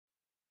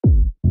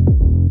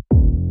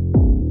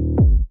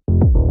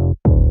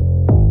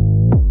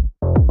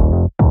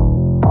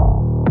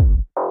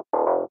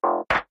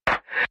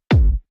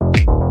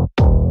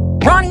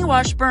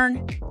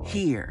Washburn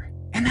here.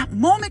 And that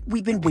moment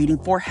we've been waiting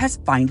for has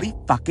finally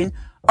fucking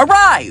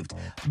arrived.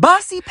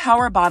 Bossy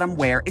Power Bottom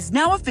Wear is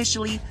now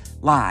officially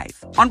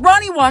live on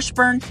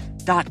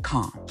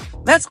RonnieWashburn.com.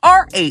 That's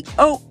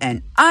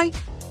RAONI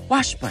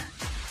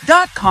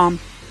Washburn.com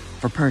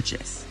for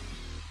purchase.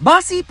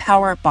 Bossy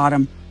Power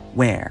Bottom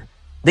Wear,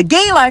 the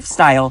gay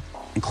lifestyle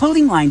and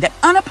clothing line that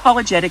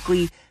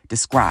unapologetically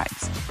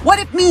describes what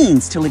it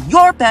means to live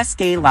your best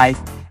gay life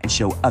and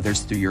show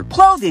others through your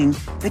clothing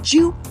that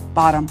you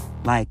bottom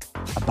like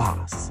a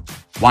boss.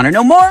 Want to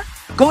know more?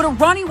 Go to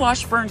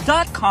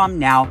RonnieWashburn.com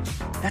now.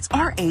 That's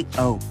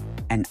RAONI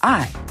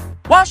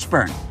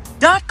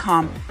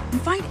Washburn.com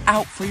and find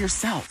out for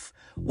yourself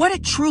what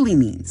it truly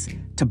means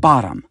to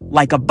bottom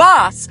like a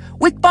boss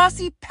with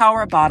Bossy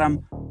Power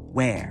Bottom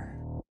Wear.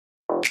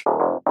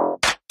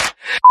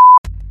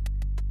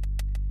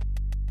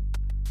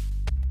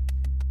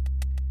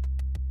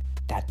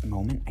 That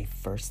moment I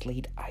first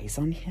laid eyes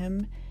on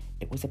him,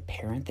 it was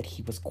apparent that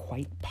he was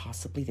quite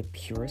possibly the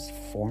purest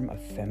form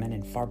of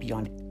feminine, far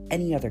beyond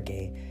any other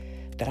gay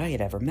that I had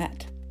ever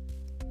met.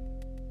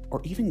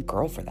 Or even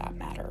girl for that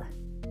matter.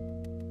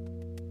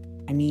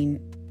 I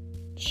mean,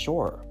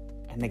 sure,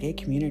 in the gay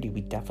community we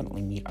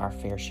definitely meet our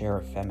fair share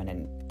of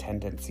feminine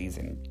tendencies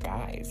in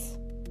guys.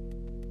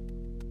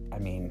 I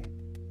mean,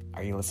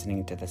 are you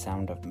listening to the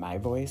sound of my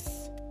voice?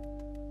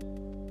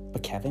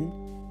 But Kevin,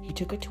 he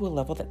took it to a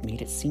level that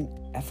made it seem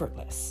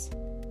effortless.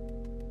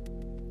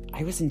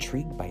 I was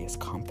intrigued by his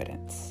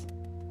confidence.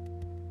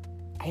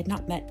 I had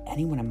not met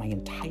anyone in my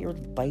entire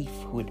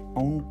life who would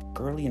own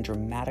girly and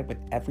dramatic with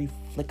every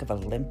flick of a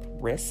limp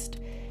wrist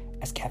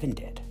as Kevin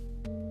did.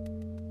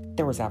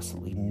 There was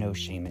absolutely no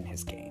shame in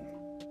his game.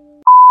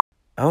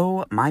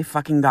 Oh my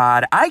fucking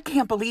God, I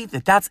can't believe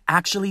that that's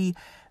actually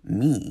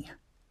me.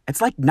 It's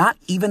like not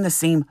even the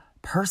same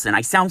person. I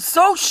sound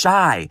so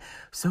shy,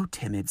 so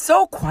timid,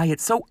 so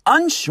quiet, so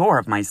unsure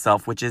of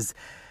myself, which is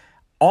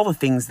all the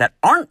things that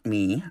aren't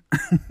me.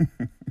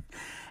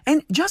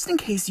 And just in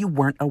case you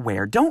weren't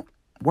aware, don't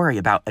worry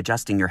about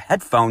adjusting your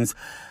headphones.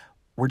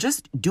 We're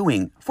just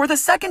doing, for the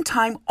second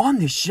time on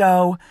this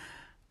show,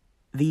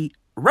 the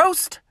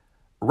Roast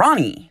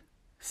Ronnie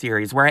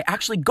series, where I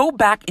actually go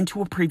back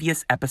into a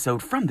previous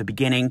episode from the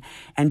beginning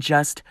and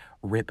just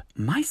rip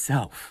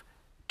myself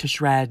to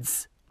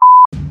shreds.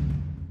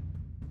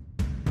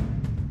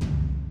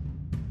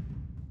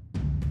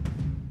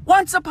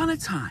 Once upon a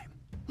time,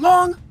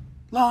 long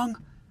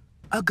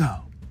ago.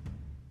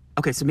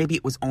 Okay, so maybe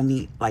it was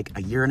only like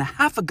a year and a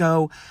half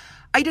ago,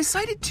 I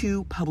decided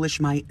to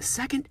publish my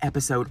second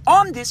episode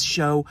on this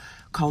show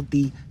called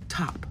the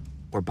Top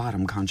or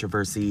Bottom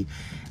Controversy.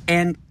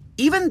 And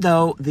even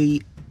though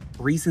the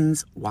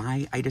reasons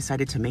why I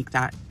decided to make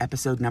that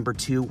episode number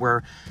 2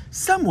 were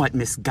somewhat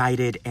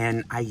misguided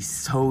and I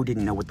so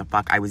didn't know what the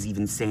fuck I was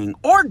even saying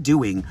or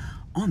doing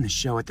on the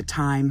show at the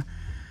time,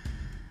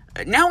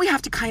 now we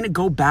have to kind of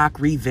go back,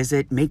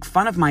 revisit, make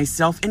fun of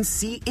myself, and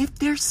see if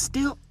there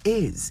still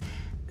is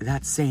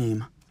that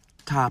same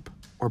top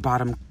or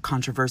bottom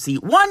controversy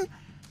 1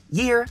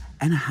 year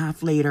and a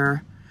half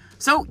later.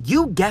 So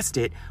you guessed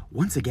it,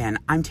 once again,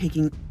 I'm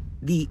taking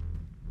the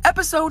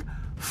episode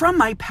from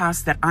my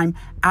past that I'm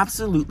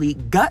absolutely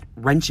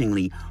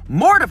gut-wrenchingly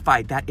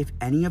mortified that if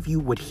any of you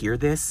would hear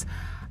this,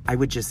 I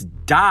would just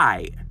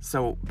die.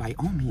 So by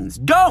all means,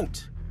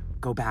 don't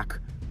go back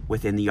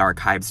within the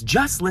archives.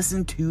 Just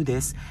listen to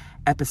this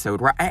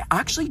episode where I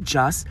actually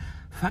just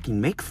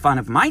fucking make fun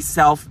of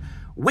myself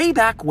way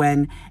back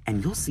when,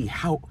 and you'll see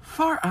how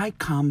far I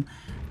come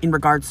in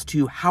regards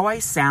to how I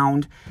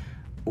sound,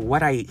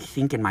 what I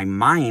think in my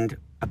mind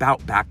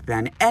about back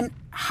then, and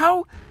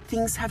how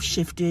things have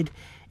shifted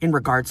in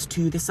regards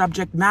to the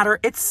subject matter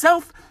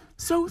itself.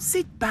 So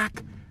sit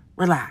back,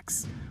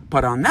 relax,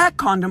 put on that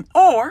condom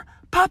or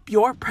pop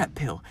your PrEP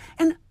pill,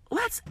 and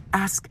let's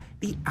ask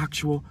the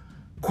actual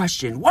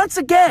question. Once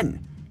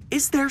again,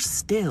 is there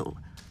still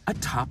a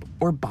top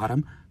or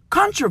bottom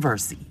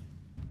controversy?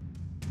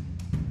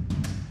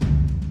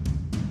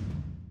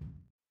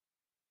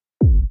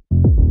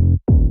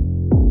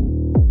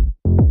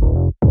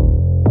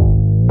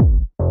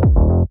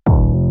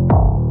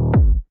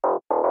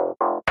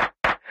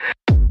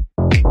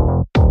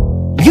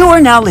 You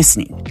are now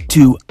listening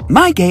to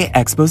My Gay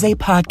Expose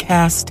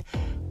Podcast,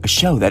 a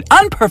show that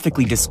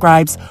unperfectly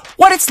describes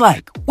what it's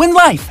like when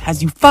life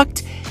has you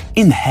fucked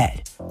in the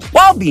head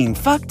while being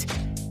fucked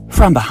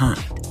from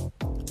behind.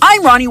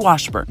 I'm Ronnie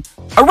Washburn,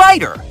 a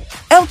writer,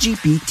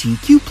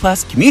 LGBTQ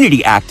plus community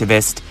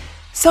activist,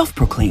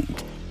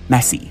 self-proclaimed,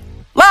 messy,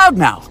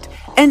 loudmouthed,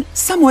 and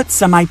somewhat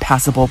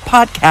semi-passable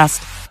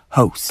podcast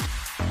host,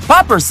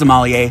 popper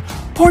sommelier,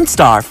 porn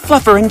star,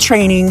 fluffer in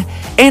training,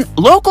 and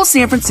local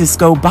San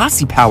Francisco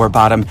bossy power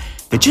bottom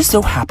that just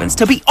so happens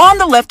to be on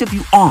the left of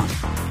you on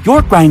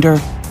your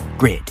Grindr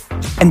grid.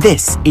 And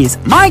this is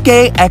My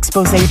Gay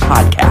Expose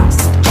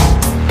Podcast.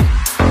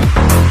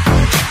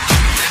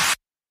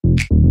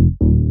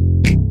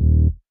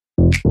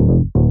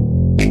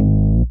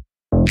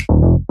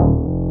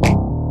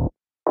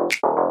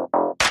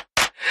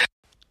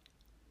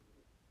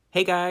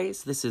 Hey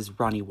guys, this is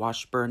Ronnie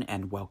Washburn,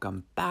 and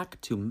welcome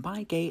back to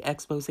my Gay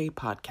Expose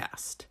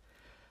podcast.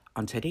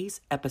 On today's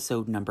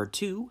episode number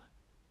 2,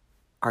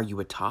 are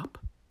you a top?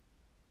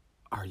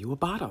 Are you a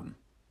bottom?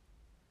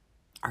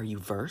 Are you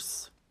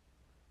verse?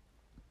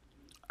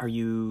 Are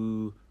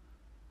you,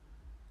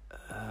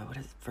 what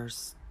is it?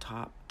 Verse,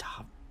 top,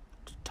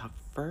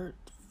 verse,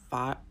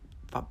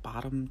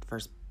 bottom,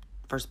 verse,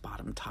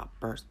 bottom, top,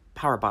 verse,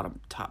 power bottom,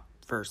 top,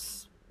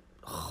 verse.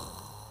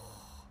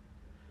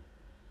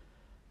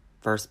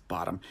 Verse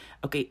bottom.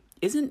 Okay,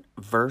 isn't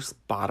verse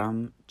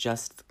bottom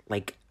just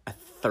like a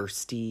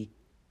thirsty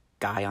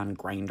guy on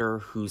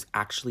Grindr who's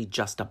actually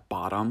just a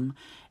bottom,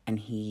 and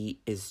he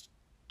is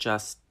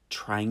just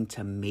trying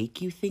to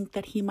make you think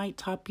that he might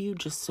top you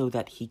just so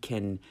that he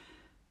can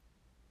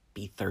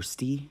be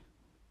thirsty?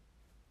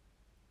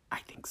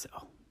 I think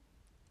so.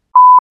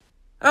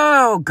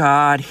 Oh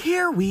God,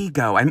 here we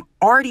go. I'm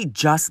already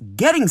just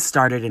getting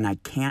started and I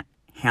can't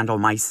handle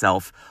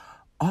myself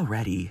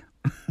already.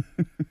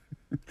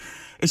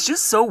 It's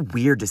just so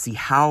weird to see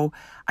how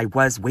I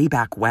was way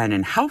back when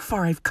and how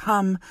far I've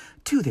come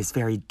to this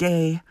very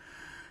day.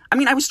 I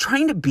mean, I was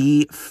trying to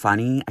be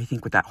funny, I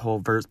think, with that whole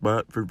verse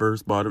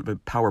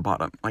bottom, power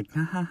bottom. Like,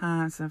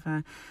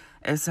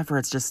 except for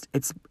it's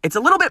a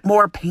little bit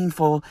more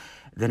painful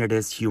than it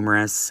is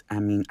humorous. I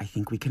mean, I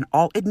think we can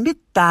all admit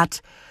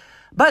that.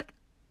 But,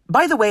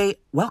 by the way,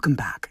 welcome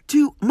back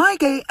to my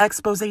Gay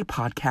Expose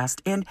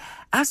podcast. And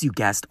as you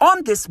guessed,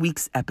 on this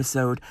week's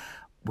episode,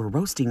 we're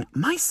roasting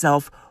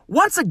myself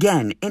once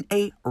again in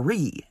a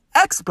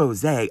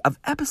re-expose of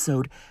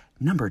episode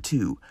number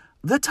 2,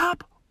 the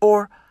top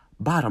or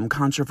bottom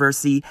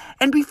controversy.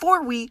 And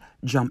before we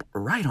jump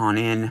right on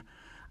in,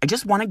 I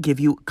just want to give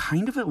you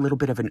kind of a little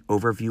bit of an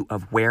overview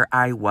of where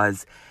I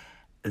was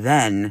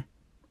then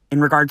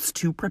in regards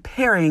to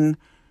preparing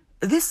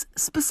this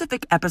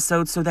specific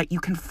episode so that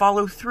you can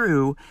follow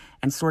through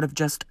and sort of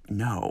just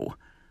know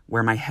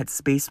where my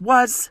headspace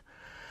was.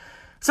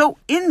 So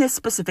in this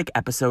specific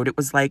episode, it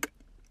was like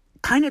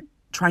kind of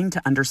trying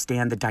to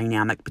understand the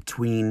dynamic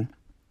between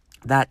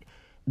that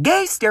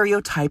gay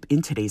stereotype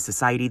in today's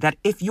society that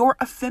if you're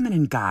a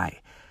feminine guy,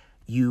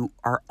 you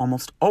are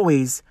almost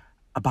always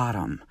a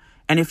bottom.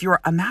 And if you're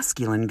a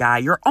masculine guy,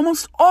 you're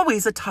almost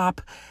always a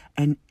top,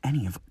 and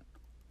any of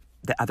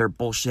the other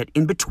bullshit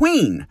in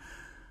between.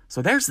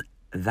 So there's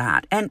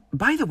that. And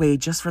by the way,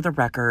 just for the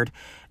record,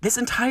 this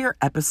entire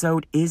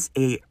episode is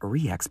a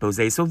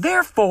re-expose. So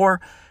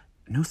therefore,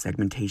 no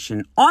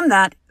segmentation on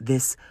that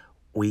this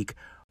week.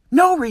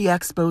 No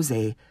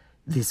re-expose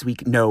this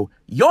week. No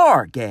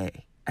your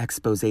gay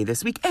expose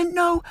this week. And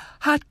no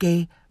hot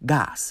gay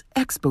goss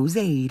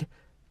exposed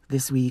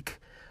this week.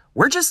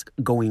 We're just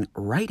going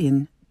right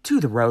in to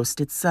the roast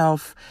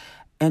itself.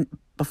 And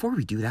before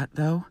we do that,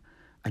 though,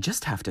 I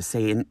just have to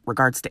say, in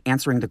regards to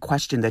answering the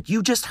question that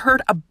you just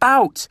heard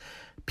about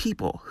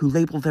people who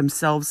label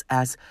themselves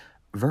as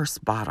verse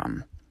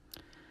bottom.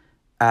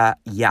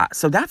 Yeah,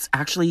 so that's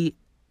actually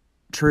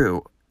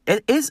true.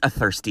 It is a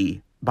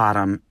thirsty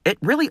bottom. It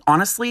really,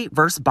 honestly,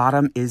 verse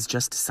bottom is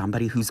just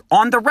somebody who's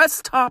on the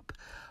rest top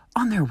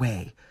on their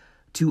way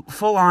to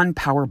full-on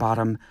power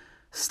bottom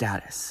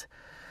status.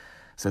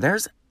 So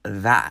there's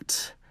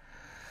that.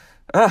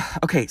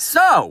 Okay,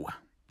 so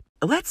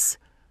let's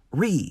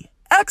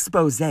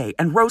re-expose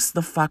and roast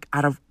the fuck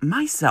out of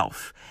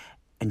myself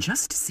and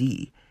just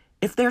see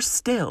if there's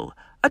still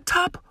a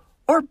top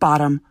or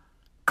bottom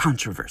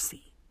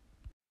controversy.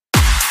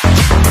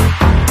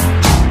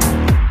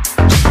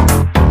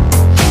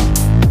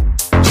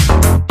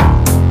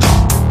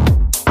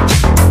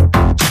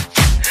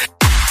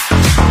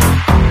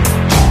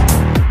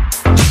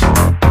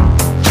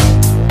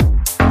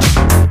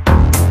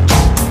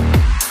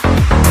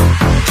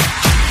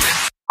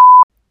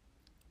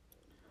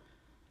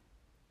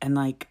 And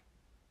like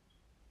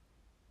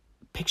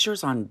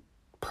pictures on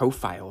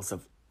profiles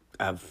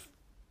of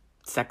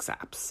sex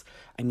apps.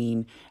 I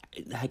mean,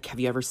 like, have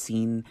you ever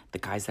seen the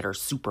guys that are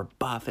super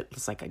buff? It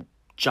looks like a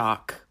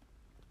jock,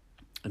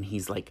 and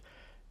he's like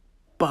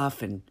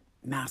buff and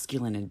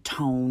masculine and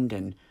toned,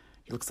 and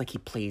he looks like he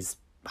plays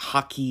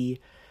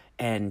hockey.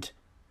 And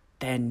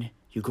then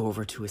you go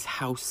over to his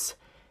house,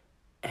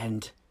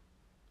 and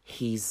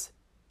he's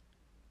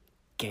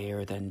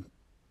gayer than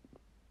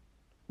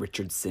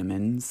Richard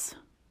Simmons.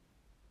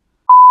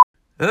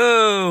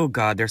 Oh,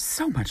 God, there's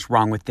so much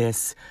wrong with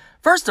this.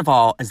 First of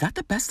all, is that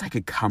the best I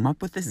could come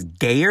up with, this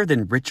gayer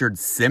than Richard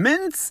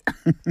Simmons?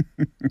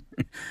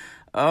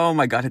 Oh,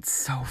 my God, it's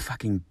so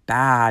fucking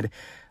bad.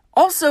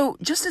 Also,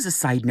 just as a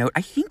side note,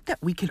 I think that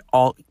we could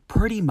all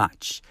pretty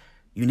much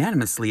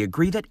unanimously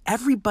agree that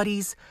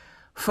everybody's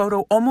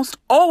photo almost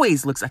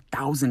always looks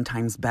 1,000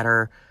 times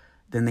better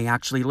than they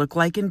actually look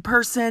like in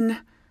person.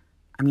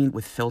 I mean,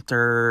 with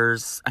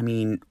filters,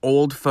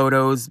 old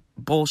photos,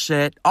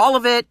 bullshit, all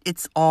of it,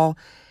 it's all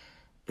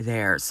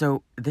there.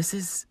 So this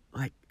is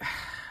like,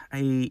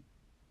 this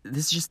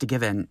is just a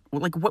given.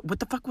 Like, what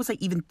the fuck was I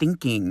even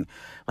thinking?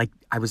 Like,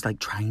 I was like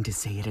trying to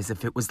say it as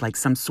if it was like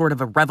some sort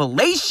of a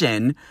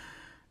revelation.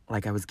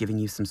 like I was giving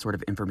you some sort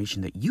of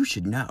information that you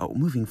should know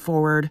moving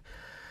forward.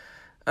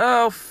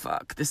 Oh,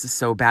 fuck. This is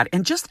so bad.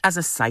 And just as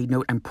a side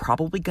note, I'm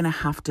probably going to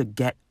have to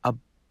get a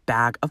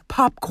bag of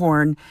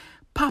popcorn,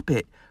 pop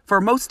it, for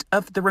most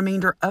of the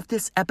remainder of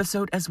this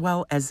episode, as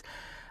well as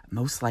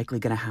most likely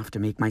going to have to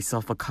make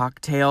myself a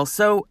cocktail.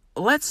 So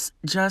let's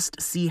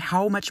just see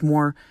how much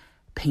more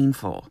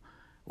painful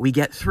we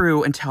get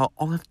through until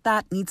all of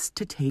that needs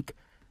to take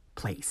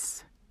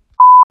place.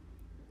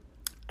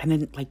 And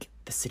then, like,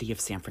 the city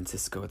of San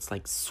Francisco, it's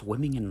like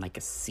swimming in like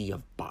a sea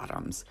of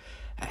bottoms.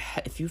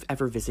 If you've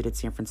ever visited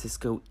San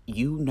Francisco,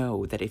 you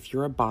know that if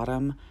you're a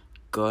bottom,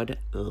 good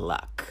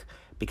luck.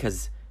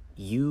 Because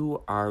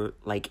you are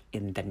like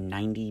in the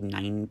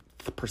 99th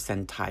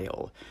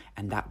percentile.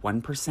 And that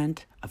 1%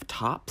 of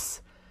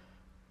tops,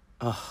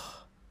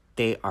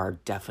 they are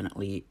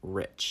definitely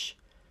rich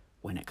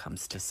when it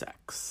comes to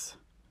sex.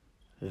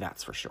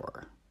 That's for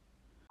sure.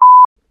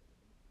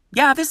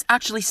 Yeah, this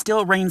actually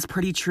still reigns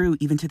pretty true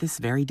even to this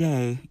very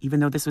day. Even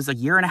though this was a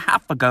year and a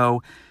half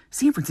ago,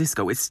 San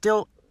Francisco is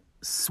still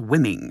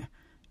swimming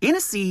in a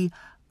sea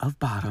of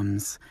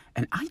bottoms.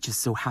 And I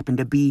just so happen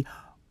to be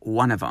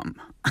one of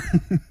them.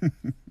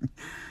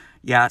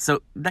 Yeah,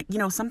 so, that, you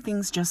know, some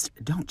things just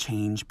don't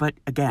change. But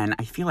again,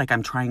 I feel like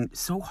I'm trying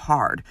so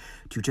hard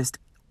to just,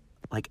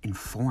 like,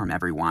 inform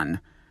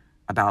everyone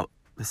about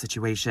the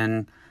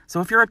situation. So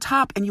if you're a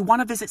top and you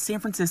want to visit San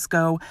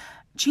Francisco,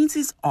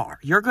 chances are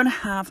you're going to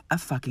have a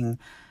fucking,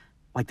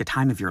 like, the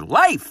time of your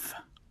life.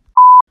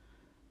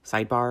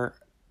 Sidebar,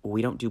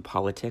 we don't do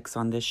politics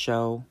on this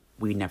show.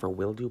 We never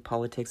will do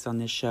politics on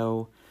this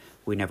show.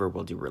 We never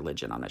will do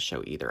religion on this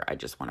show either. I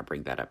just want to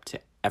bring that up to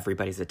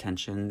everybody's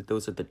attention.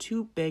 Those are the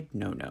two big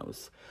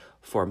no-nos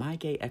for My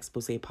Gay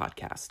Expose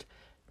podcast.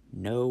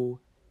 No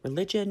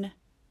religion,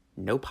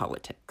 no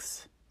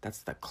politics.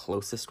 That's the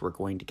closest we're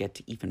going to get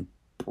to even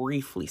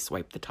briefly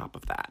swipe the top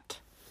of that.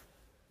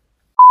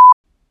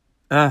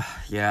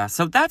 Yeah,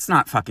 so that's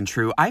not fucking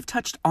true. I've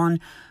touched on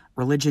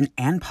religion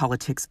and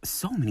politics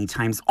so many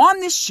times on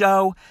this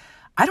show.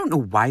 I don't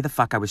know why the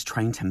fuck I was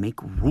trying to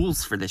make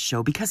rules for this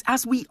show, because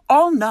as we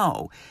all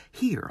know,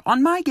 here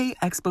on My Gay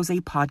Expose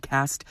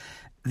podcast,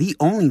 the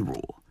only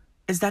rule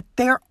is that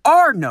there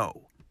are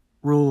no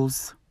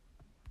rules.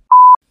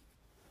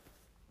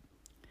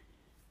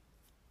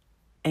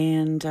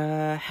 And,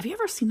 have you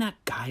ever seen that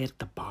guy at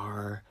the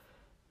bar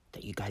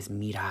that you guys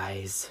meet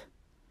eyes?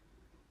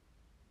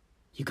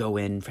 You go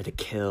in for the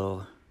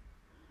kill.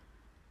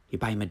 You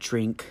buy him a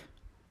drink.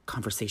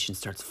 Conversation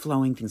starts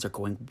flowing. Things are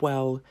going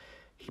well.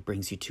 He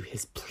brings you to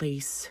his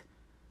place.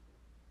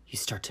 You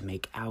start to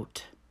make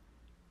out.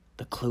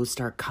 The clothes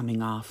start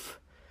coming off.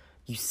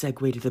 You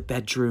segue to the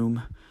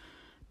bedroom.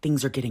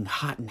 Things are getting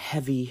hot and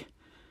heavy.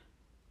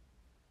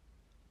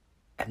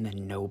 And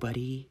then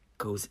nobody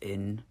goes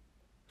in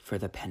for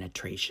the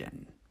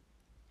penetration.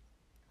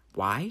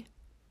 Why?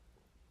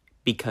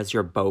 Because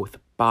you're both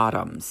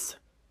bottoms.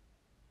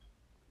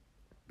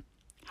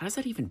 How does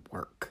that even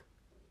work?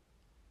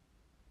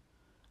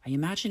 I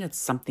imagine it's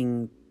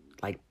something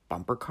like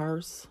bumper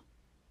cars.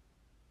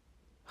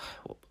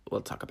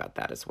 We'll talk about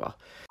that as well.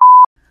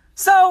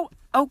 So,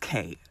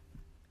 okay.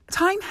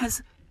 Time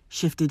has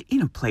shifted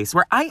in a place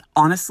where I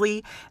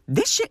honestly,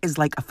 this shit is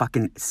like a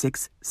fucking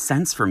sixth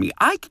sense for me.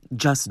 I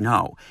just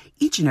know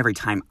each and every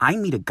time I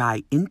meet a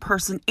guy in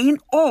person and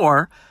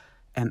or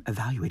am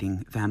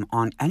evaluating them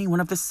on any one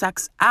of the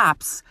sex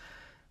apps,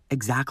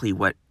 exactly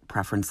what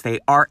preference they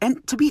are.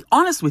 And to be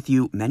honest with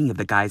you, many of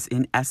the guys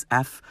in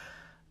SF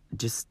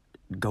just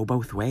go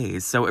both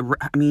ways. So,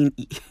 I mean,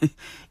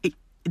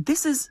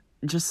 this is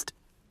just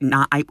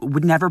not, I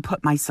would never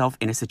put myself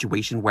in a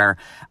situation where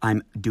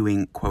I'm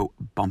doing, quote,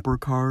 bumper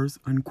cars,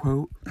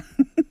 unquote.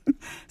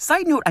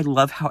 Side note, I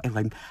love how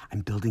I'm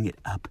building it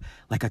up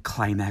like a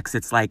climax.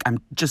 It's like I'm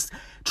just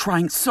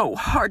trying so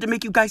hard to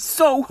make you guys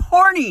so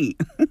horny.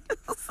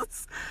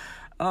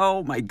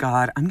 Oh my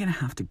God, I'm gonna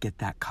have to get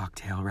that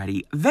cocktail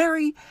ready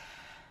very,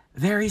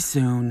 very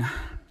soon.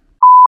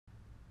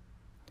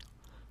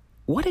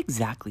 What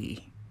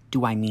exactly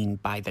do I mean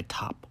by the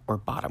top or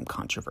bottom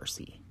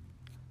controversy?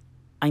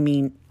 I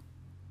mean,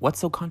 what's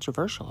so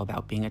controversial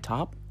about being a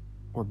top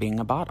or being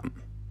a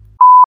bottom?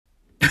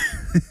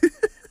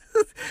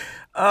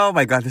 Oh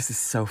my God, this is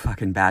so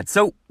fucking bad.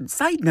 So,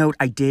 side note,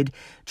 I did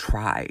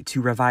try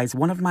to revise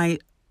one of my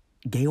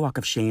Gay Walk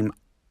of Shame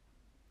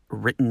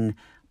written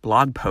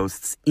blog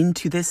posts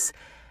into this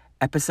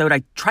episode.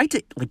 I tried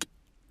to, like,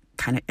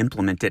 kind of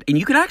implement it. And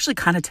you can actually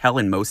kind of tell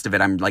in most of it,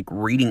 I'm, like,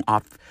 reading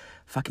off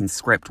fucking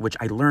script, which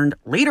I learned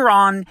later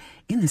on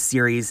in the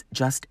series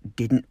just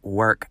didn't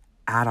work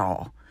at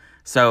all.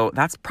 So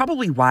that's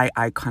probably why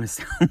I kind of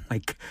sound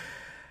like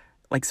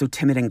so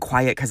timid and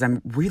quiet, because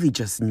I'm really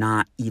just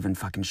not even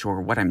fucking sure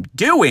what I'm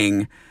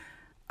doing.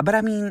 But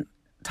I mean,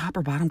 top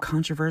or bottom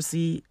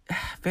controversy,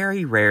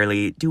 very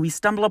rarely do we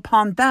stumble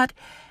upon that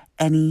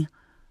any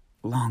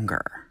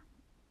longer.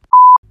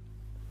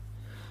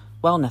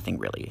 Well, nothing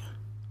really.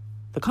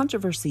 The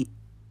controversy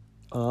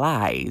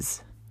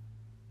lies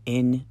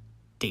in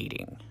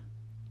dating.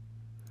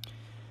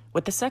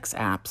 With the sex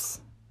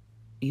apps,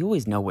 you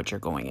always know what you're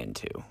going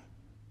into.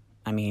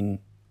 I mean,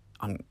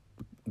 on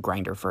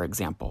Grindr, for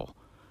example,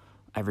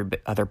 every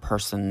other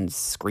person's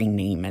screen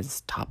name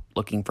is top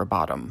looking for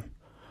bottom,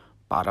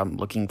 bottom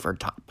looking for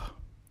top.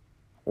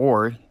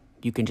 Or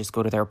you can just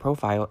go to their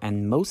profile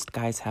and most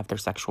guys have their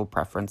sexual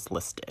preference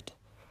listed.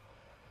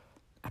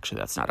 Actually,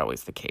 that's not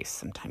always the case.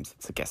 Sometimes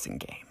it's a guessing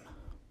game.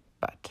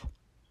 But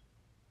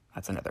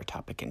that's another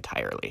topic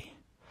entirely.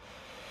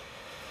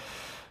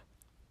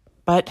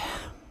 But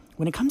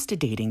when it comes to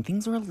dating,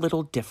 things are a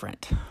little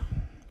different.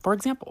 For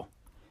example,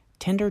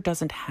 Tinder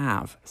doesn't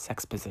have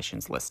sex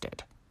positions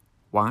listed.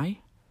 Why?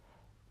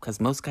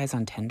 Because most guys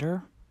on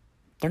Tinder,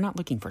 they're not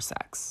looking for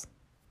sex.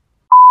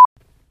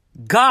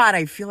 God,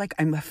 I feel like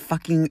I'm a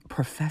fucking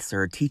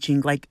professor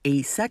teaching like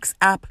a sex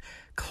app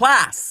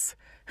class.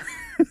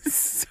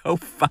 So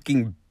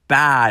fucking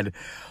bad.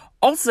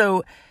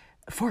 Also,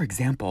 for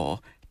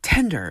example,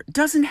 Tinder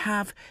doesn't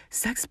have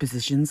sex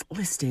positions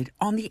listed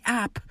on the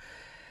app.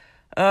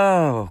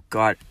 Oh,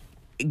 God.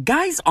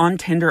 Guys on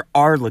Tinder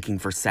are looking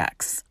for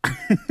sex.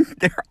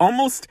 They're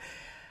almost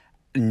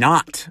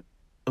not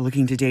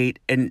looking to date.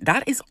 And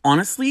that is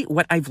honestly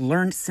what I've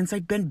learned since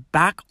I've been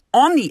back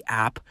on the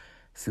app,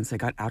 since I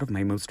got out of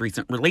my most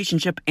recent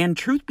relationship. And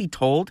truth be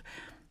told,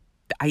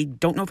 I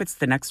don't know if it's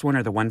the next one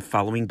or the one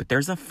following, but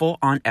there's a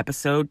full-on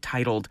episode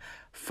titled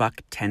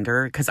Fuck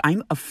Tinder, because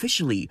I'm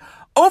officially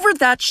over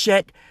that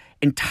shit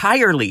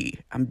entirely.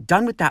 I'm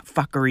done with that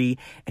fuckery,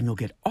 and you'll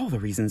get all the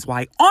reasons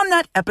why on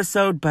that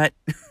episode, but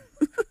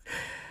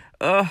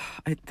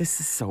this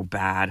is so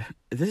bad.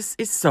 This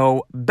is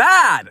so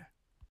bad!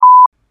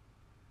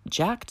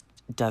 Jack'd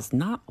does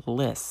not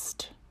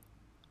list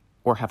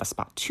or have a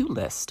spot to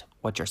list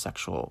what your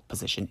sexual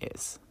position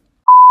is.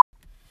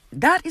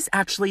 That is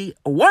actually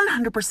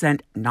 100%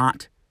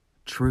 not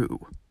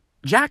true.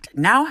 Jack'd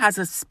now has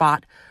a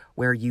spot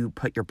where you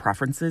put your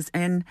preferences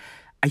in.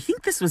 I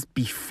think this was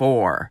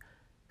before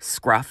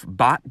Scruff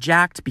bought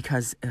Jack'd,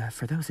 because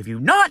for those of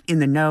you not in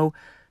the know,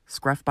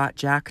 Scruff bought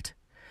Jack'd.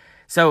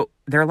 So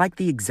they're like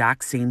the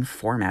exact same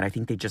format. I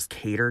think they just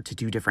cater to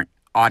two different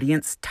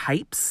audience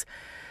types.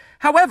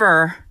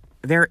 However,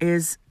 there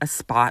is a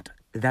spot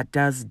that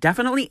does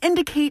definitely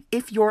indicate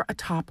if you're a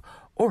top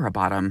or a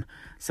bottom.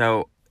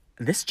 So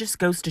this just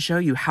goes to show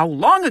you how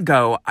long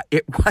ago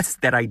it was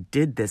that I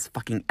did this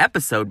fucking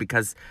episode,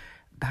 because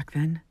back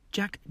then,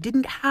 Jack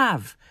didn't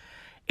have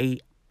a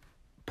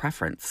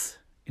preference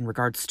in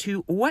regards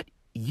to what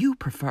you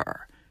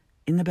prefer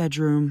in the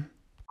bedroom.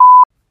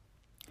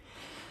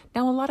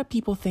 Now, a lot of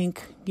people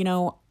think,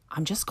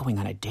 I'm just going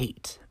on a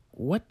date.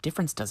 What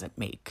difference does it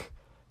make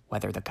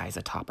whether the guy's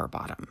a top or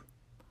bottom?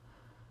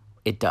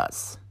 It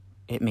does.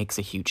 It makes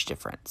a huge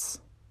difference.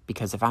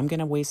 Because if I'm going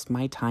to waste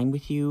my time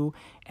with you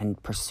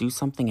and pursue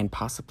something and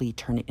possibly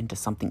turn it into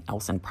something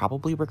else, and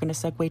probably we're going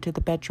to segue to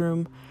the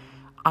bedroom,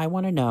 I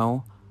want to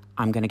know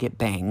I'm going to get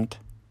banged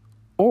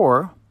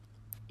or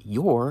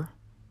you're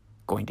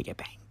going to get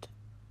banged.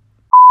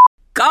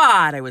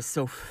 God, I was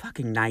so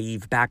fucking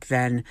naive back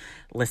then.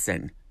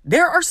 Listen,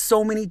 there are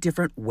so many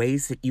different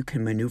ways that you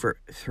can maneuver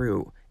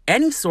through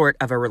any sort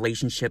of a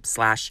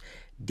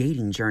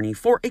relationship/dating journey.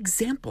 For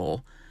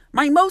example,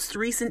 my most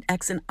recent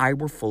ex and I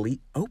were fully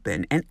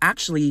open and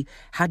actually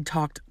had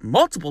talked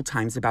multiple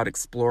times about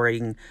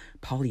exploring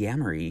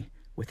polyamory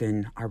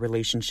within our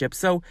relationship.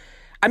 So,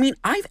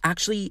 I've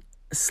actually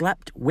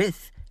slept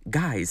with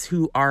guys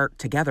who are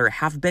together,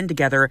 have been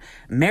together,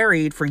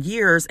 married for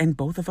years, and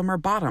both of them are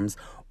bottoms,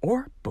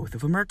 or both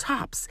of them are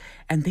tops,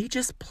 and they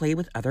just play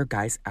with other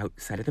guys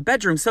outside of the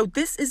bedroom. So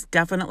this is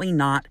definitely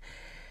not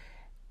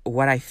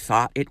what I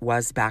thought it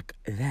was back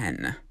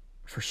then.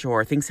 For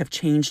sure, things have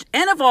changed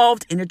and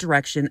evolved in a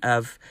direction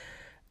of,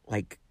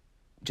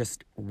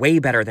 just way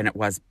better than it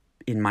was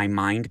in my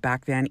mind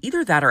back then.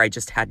 Either that or I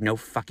just had no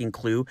fucking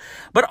clue.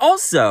 But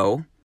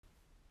also,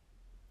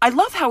 I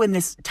love how in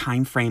this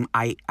time frame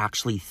I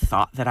actually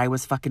thought that I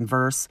was fucking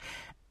verse.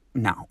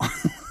 No.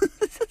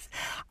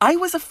 I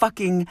was a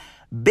fucking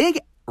big,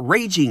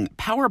 raging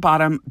power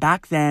bottom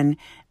back then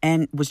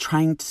and was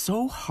trying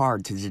so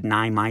hard to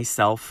deny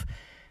myself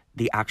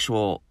the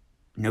actual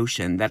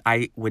notion that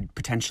I would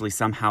potentially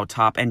somehow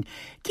top. And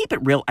keep it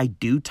real, I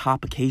do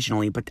top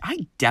occasionally, but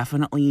I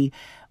definitely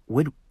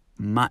would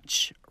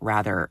much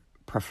rather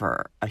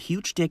prefer a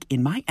huge dick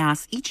in my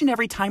ass each and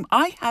every time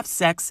I have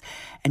sex,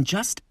 and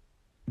just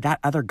that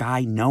other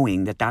guy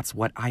knowing that that's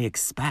what I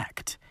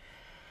expect.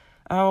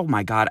 Oh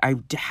my God, I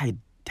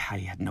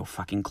had no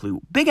fucking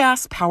clue. Big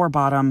ass power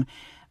bottom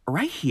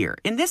right here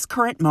in this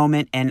current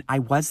moment, and I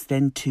was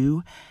then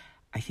too.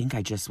 I think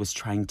I just was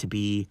trying to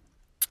be,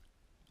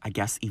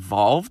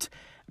 evolved.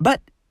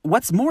 But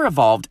what's more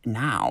evolved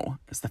now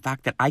is the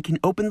fact that I can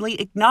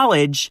openly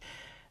acknowledge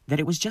that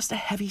it was just a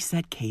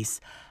heavy-set case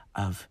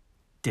of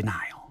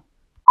denial.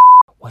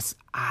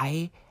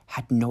 I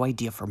had no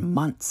idea for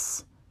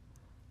months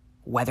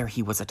whether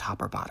he was a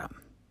top or bottom.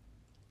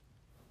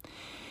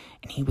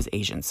 And he was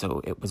Asian,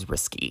 so it was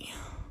risky.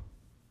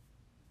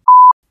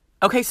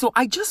 Okay, so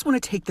I just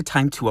want to take the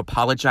time to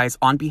apologize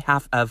on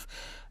behalf of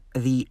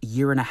the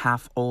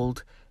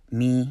 1.5-year-old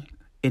me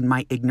in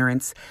my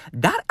ignorance,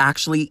 that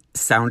actually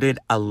sounded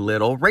a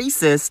little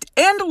racist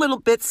and a little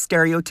bit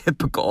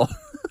stereotypical.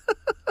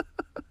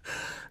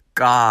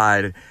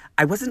 God,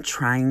 I wasn't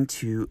trying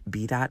to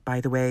be that,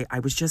 by the way. I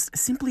was just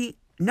simply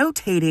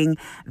notating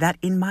that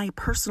in my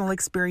personal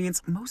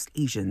experience, most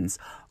Asians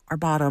are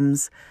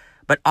bottoms.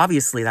 But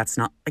obviously that's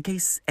not the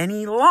case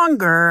any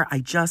longer. I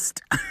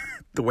just,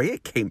 the way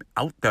it came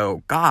out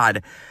though,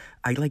 God,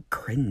 I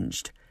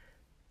cringed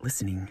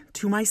listening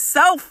to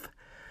myself.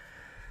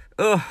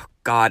 Oh,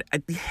 God.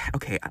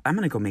 Okay, I'm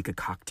gonna go make a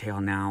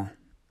cocktail now.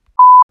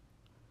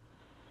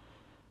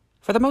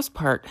 For the most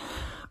part,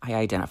 I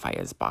identify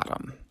as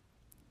bottom.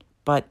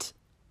 But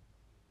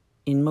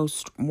in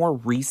most more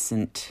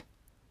recent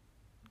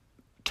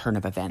turn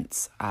of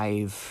events,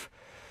 I've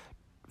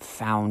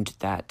found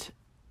that,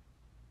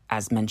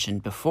 as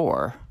mentioned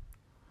before,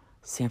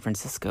 San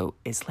Francisco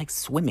is like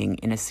swimming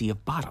in a sea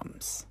of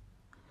bottoms.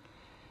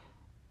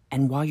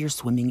 And while you're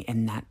swimming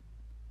in that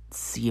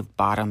sea of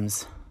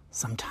bottoms,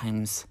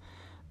 sometimes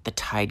the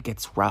tide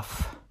gets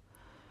rough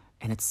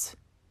and it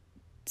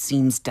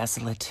seems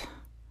desolate.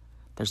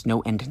 There's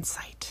no end in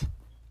sight.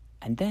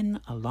 And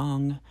then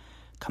along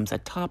comes a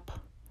top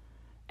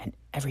and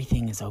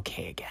everything is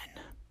okay again.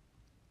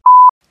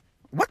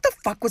 What the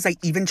fuck was I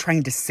even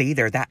trying to say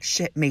there? That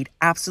shit made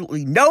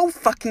absolutely no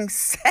fucking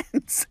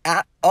sense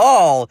at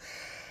all.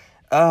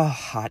 Oh,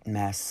 hot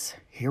mess.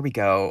 Here we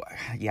go.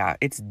 Yeah,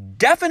 it's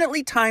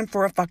definitely time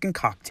for a fucking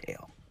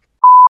cocktail.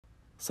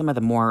 Some of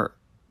the more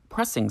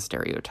pressing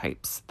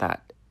stereotypes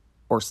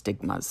or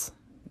stigmas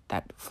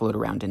that float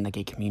around in the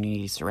gay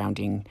community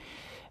surrounding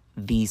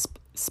these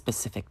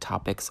specific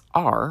topics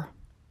are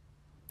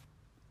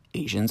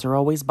Asians are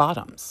always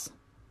bottoms.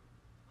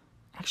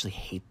 I actually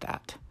hate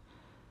that.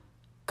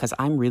 Because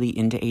I'm really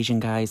into Asian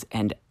guys,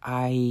 and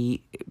I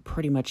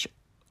pretty much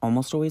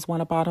almost always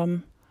want a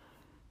bottom.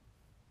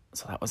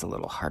 So that was a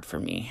little hard for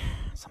me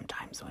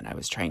sometimes when I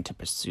was trying to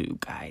pursue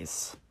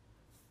guys.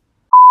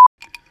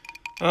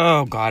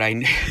 Oh, God, I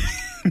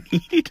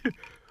need...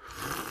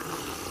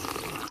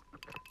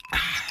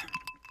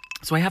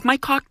 So I have my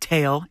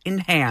cocktail in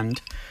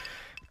hand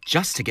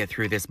just to get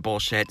through this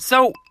bullshit.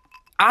 So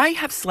I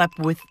have slept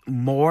with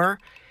more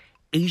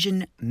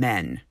Asian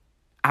men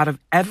out of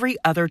every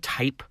other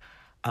type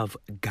of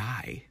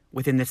guy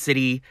within the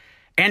city,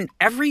 and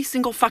every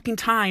single fucking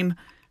time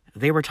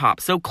they were top.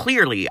 So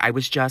clearly I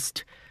was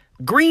just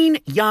green,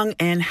 young,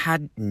 and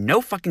had no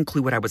fucking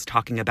clue what I was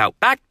talking about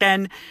back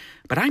then.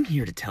 But I'm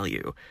here to tell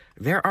you,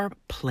 there are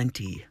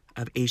plenty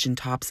of Asian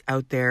tops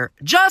out there,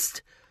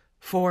 just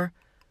for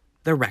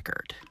the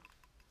record.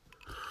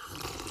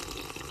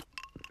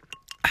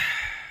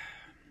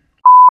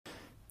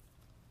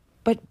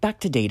 But back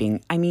to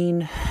dating. I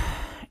mean,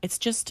 it's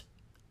just,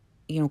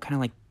 kind of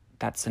like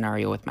that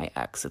scenario with my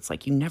ex. It's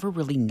like you never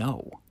really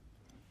know.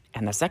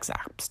 And the sex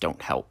apps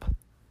don't help.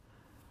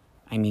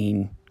 I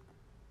mean,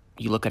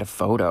 you look at a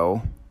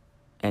photo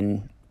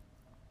and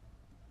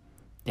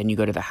then you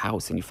go to the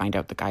house and you find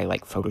out the guy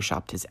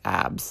photoshopped his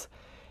abs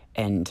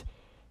and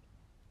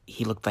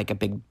he looked like a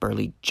big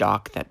burly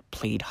jock that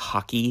played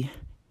hockey.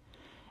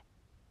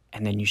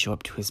 And then you show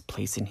up to his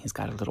place and he's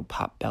got a little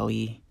pot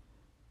belly,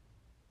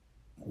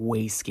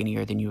 way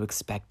skinnier than you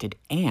expected,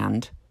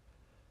 and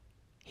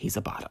he's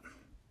a bottom.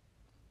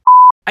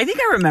 I think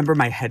I remember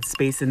my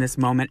headspace in this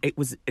moment. It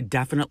was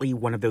definitely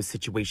one of those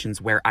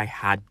situations where I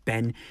had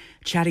been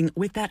chatting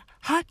with that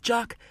hot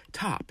jock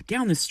top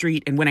down the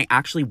street, and when I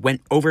actually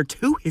went over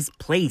to his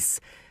place,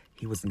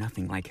 he was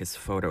nothing like his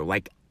photo,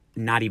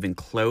 not even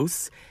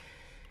close.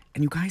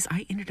 And you guys,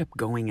 I ended up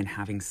going and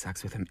having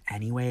sex with him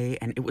anyway,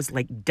 and it was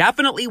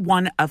definitely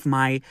one of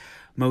my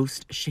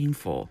most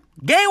shameful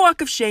gay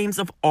walk of shames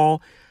of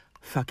all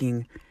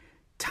fucking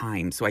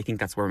time. So I think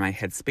that's where my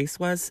headspace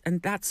was,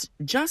 and that's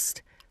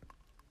just,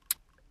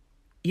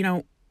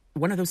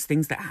 one of those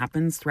things that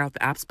happens throughout the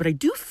apps, but I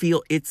do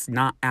feel it's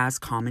not as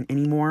common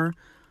anymore.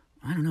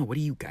 I don't know. What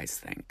do you guys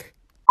think?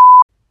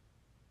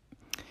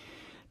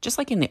 Just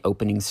like in the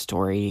opening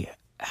story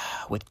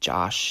with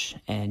Josh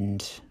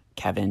and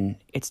Kevin,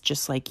 it's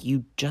just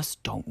you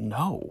just don't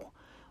know.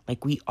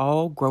 We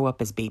all grow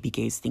up as baby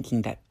gays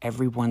thinking that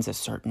everyone's a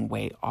certain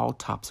way. All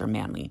tops are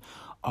manly.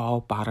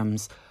 All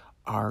bottoms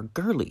are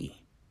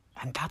girly.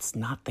 And that's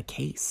not the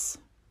case.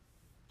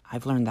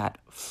 I've learned that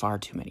far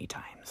too many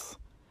times.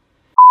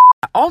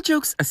 All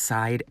jokes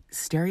aside,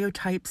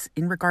 stereotypes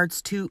in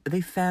regards to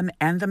the femme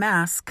and the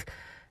mask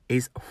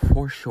is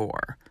for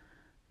sure.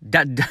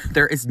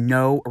 There is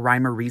no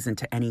rhyme or reason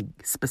to any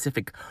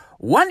specific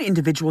one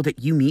individual that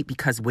you meet,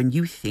 because when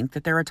you think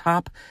that they're a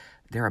top,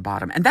 they're a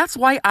bottom. And that's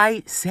why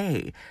I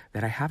say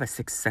that I have a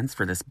sixth sense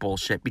for this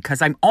bullshit,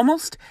 because I'm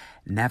almost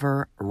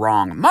never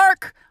wrong.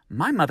 Mark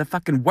my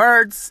motherfucking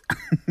words.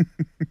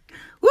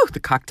 Woo, the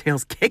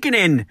cocktail's kicking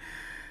in.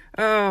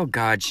 Oh,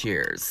 God,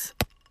 cheers.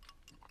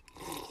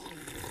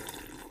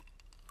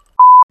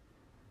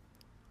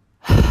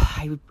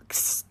 I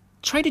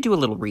tried to do a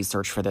little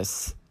research for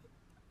this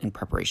in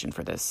preparation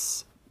for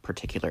this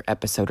particular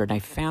episode, and I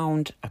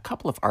found a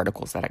couple of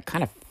articles that I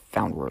kind of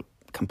found were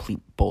complete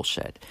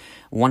bullshit.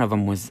 One of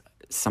them was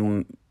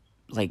some,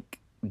 like,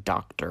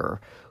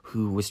 doctor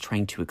who was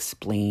trying to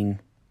explain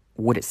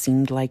what it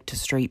seemed like to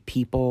straight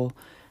people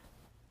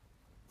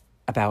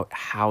about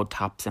how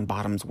tops and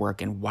bottoms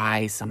work and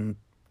why some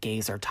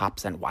gays are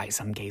tops and why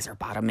some gays are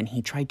bottom. And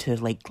he tried to,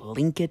 like,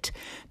 link it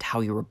to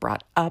how you were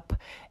brought up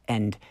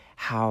and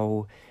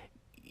how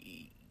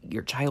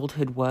your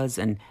childhood was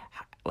and,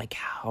 like,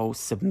 how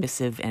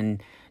submissive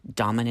and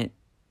dominant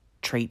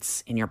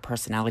traits in your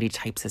personality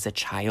types as a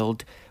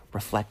child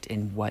reflect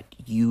in what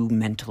you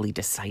mentally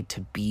decide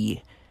to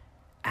be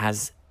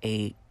as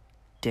a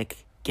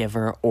dick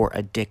giver or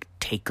a dick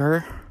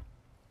taker.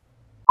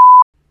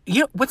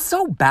 You know, what's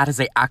so bad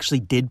is I actually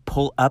did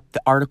pull up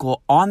the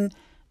article on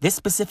this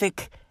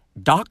specific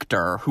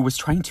doctor who was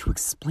trying to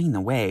explain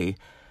away,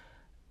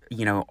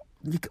 you know,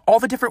 all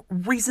the different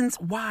reasons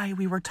why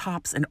we were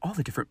tops and all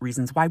the different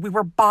reasons why we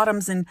were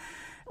bottoms and,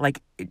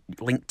 like,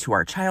 linked to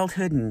our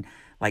childhood and,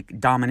 like,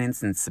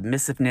 dominance and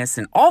submissiveness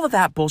and all of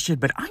that bullshit.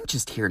 But I'm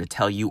just here to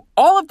tell you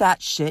all of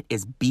that shit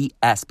is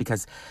BS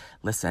because,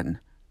 listen,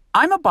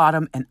 I'm a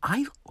bottom and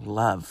I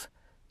love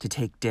to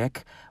take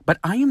dick, but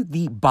I am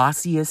the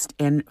bossiest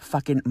and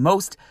fucking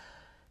most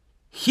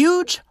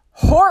huge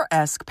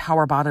whore-esque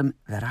power bottom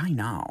that I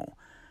know.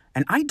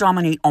 And I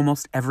dominate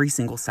almost every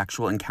single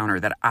sexual encounter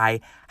that I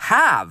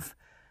have.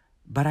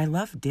 But I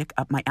love dick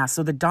up my ass.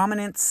 So the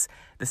dominance,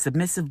 the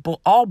submissive,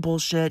 all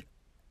bullshit.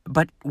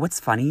 But what's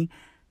funny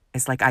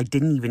is, like, I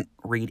didn't even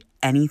read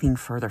anything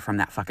further from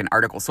that fucking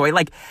article. So I,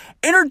 like,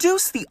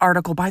 introduced the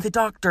article by the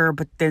doctor,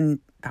 but then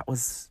that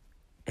was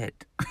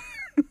it.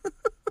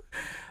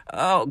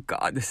 Oh,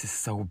 God, this is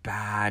so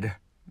bad.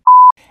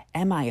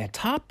 Am I a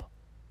top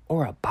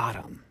or a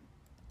bottom?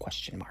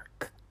 Question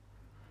mark.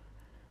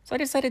 So I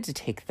decided to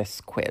take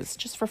this quiz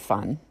just for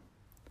fun.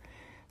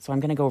 So I'm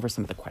going to go over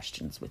some of the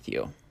questions with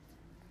you.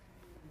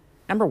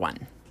 Number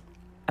 1,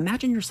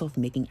 imagine yourself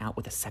making out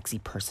with a sexy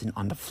person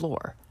on the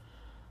floor.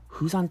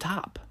 Who's on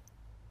top?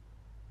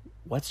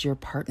 What's your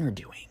partner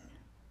doing?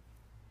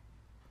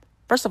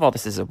 First of all,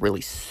 this is a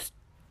really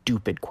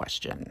stupid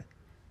question.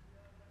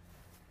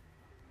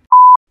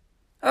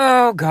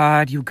 Oh,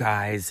 God, you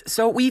guys.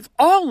 So we've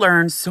all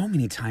learned so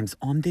many times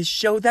on this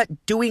show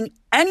that doing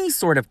any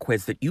sort of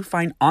quiz that you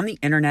find on the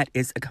internet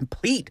is a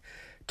complete,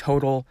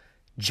 total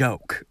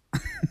joke.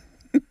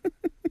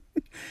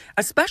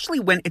 Especially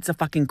when it's a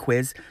fucking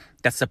quiz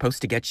that's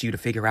supposed to get you to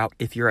figure out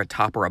if you're a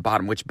top or a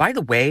bottom, which, by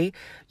the way,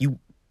 you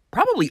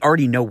probably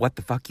already know what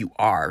the fuck you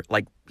are.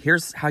 Like,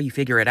 here's how you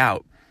figure it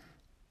out.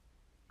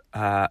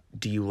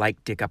 Do you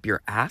like dick up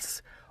your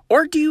ass?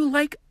 Or do you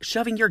like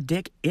shoving your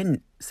dick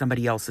in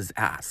somebody else's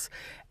ass?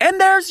 And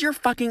there's your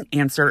fucking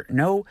answer.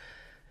 No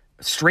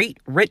straight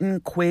written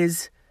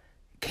quiz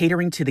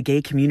catering to the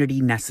gay community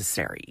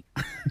necessary.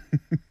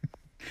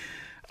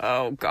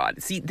 Oh,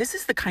 God. See, this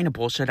is the kind of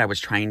bullshit I was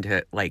trying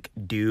to, like,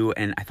 do,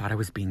 and I thought I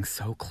was being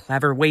so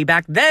clever way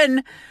back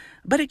then,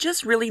 but it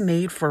just really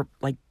made for,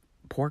 like,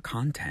 poor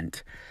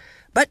content.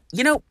 But,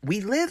 you know, we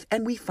live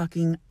and we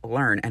fucking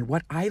learn, and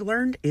what I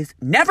learned is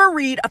never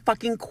read a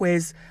fucking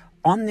quiz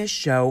on this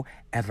show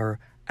ever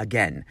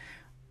again.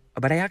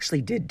 But I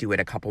actually did do it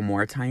a couple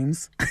more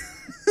times.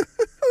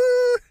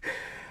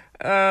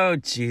 Oh,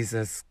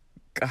 Jesus.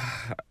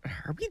 God,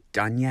 are we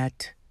done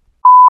yet?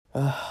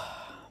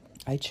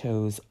 I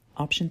chose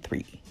option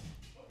 3.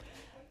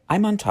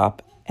 I'm on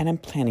top and I'm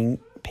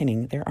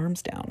pinning their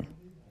arms down.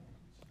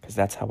 Because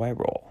that's how I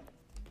roll.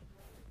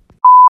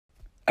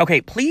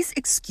 Okay, please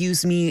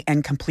excuse me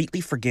and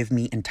completely forgive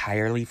me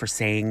entirely for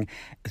saying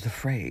the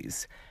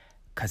phrase.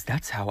 Because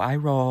that's how I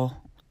roll.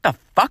 What the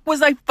fuck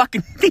was I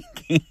fucking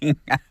thinking?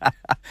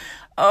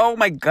 Oh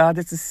my God,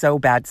 this is so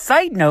bad.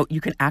 Side note,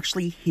 you can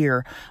actually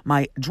hear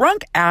my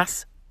drunk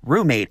ass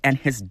roommate and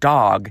his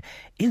dog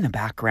in the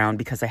background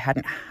because I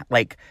hadn't,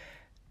 like,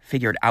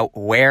 figured out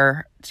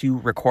where to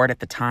record at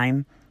the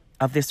time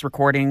of this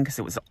recording because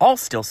it was all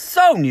still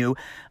so new.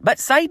 But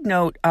side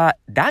note,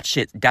 that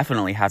shit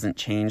definitely hasn't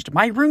changed.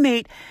 My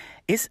roommate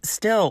is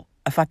still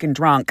a fucking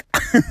drunk.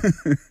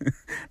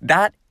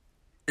 That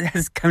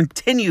has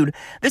continued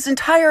this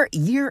entire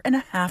 1.5 year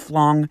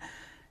long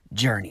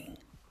journey.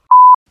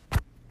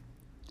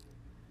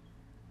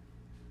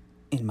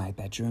 In my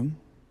bedroom,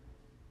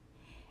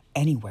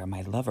 anywhere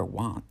my lover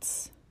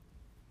wants.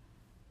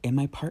 In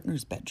my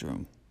partner's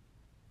bedroom,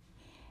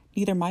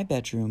 neither my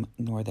bedroom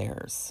nor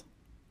theirs.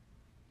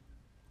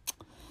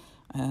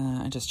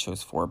 I just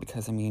chose 4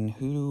 because, I mean,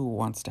 who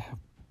wants to have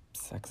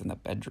sex in the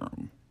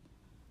bedroom?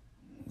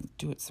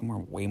 Do it somewhere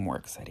way more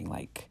exciting,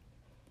 like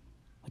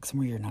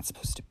somewhere you're not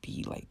supposed to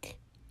be, like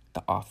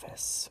the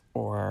office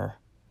or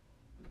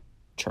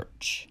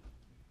church.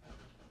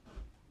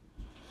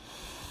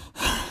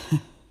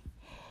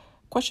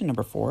 Question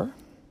number 4.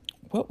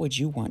 What would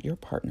you want your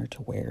partner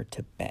to wear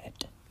to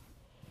bed?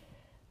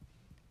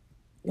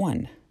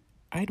 1,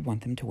 I'd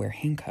want them to wear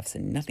handcuffs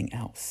and nothing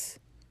else.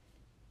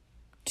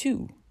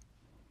 2,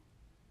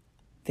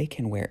 they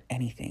can wear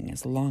anything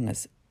as long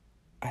as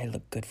I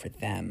look good for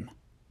them.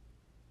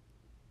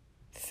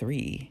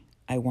 3,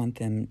 I want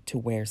them to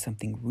wear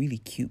something really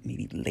cute,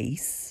 maybe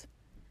lace.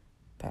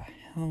 The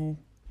hell?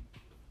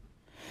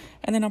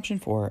 And then option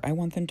 4, I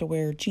want them to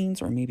wear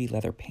jeans or maybe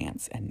leather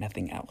pants and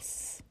nothing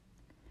else.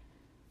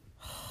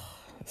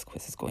 This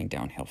quiz is going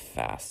downhill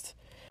fast.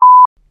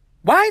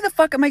 Why the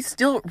fuck am I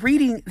still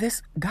reading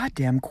this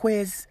goddamn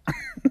quiz?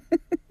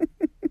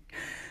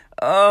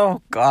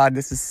 Oh, God,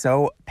 this is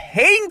so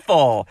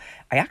painful.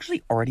 I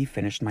actually already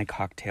finished my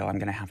cocktail. I'm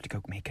going to have to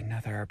go make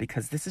another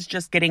because this is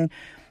just getting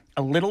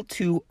a little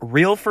too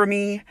real for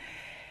me.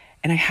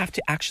 And I have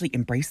to actually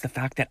embrace the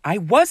fact that I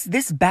was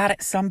this bad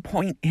at some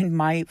point in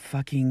my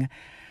fucking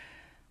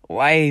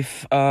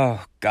life.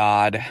 Oh,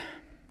 God.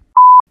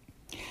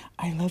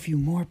 I love you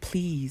more,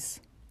 please.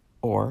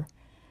 Or,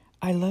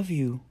 I love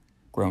you,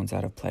 groans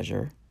out of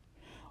pleasure.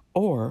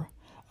 Or,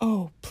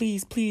 oh,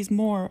 please, please,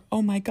 more.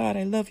 Oh my God,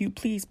 I love you,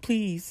 please,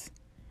 please.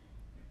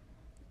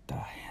 The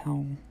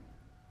hell?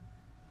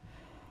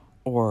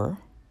 Or,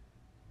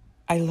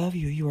 I love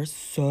you, you are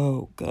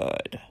so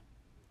good.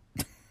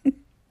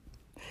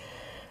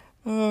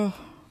 I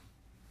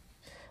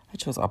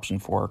chose option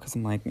 4 because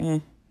I'm like,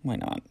 why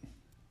not?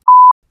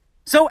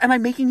 So, am I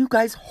making you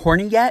guys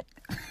horny yet?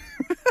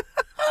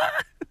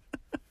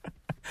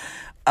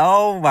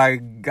 Oh my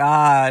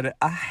God.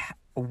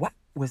 What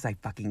was I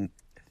fucking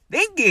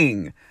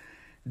thinking?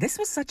 This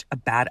was such a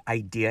bad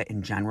idea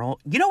in general.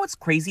 You know what's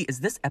crazy is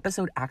this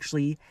episode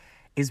actually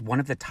is one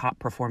of the top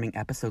performing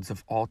episodes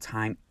of all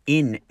time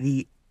in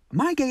the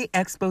My Gay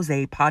Expose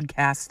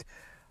podcast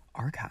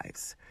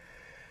archives.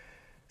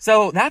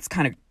 So that's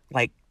kind of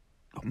like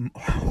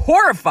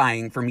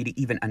horrifying for me to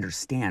even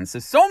understand.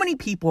 So many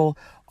people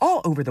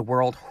all over the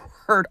world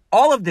heard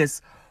all of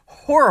this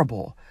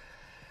horrible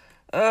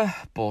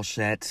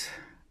bullshit.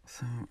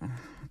 So,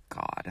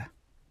 God.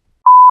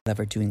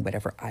 Lover doing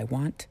whatever I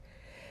want.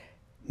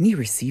 Me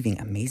receiving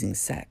amazing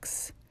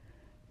sex.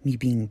 Me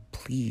being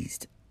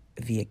pleased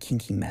via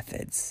kinky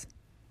methods.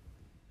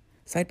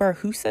 Sidebar,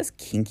 who says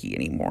kinky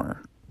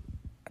anymore?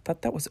 I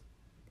thought that was...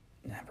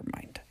 Never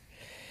mind.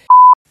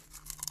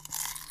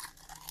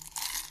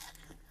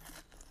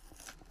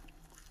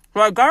 So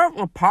I got out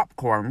the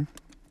popcorn.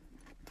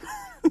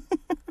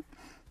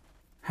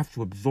 Have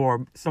to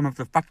absorb some of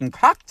the fucking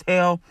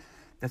cocktail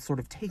that's sort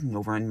of taking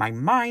over in my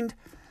mind.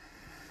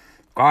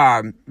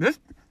 God,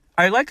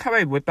 I like how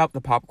I whip out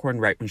the popcorn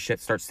right when shit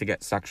starts to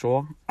get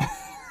sexual. I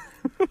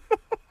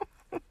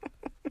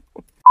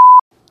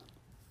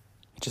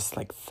just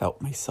like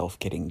felt myself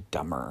getting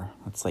dumber.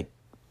 It's like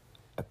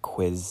a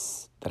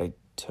quiz that I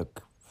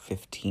took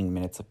 15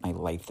 minutes of my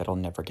life that I'll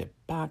never get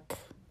back.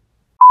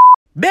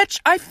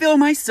 Bitch, I feel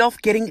myself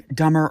getting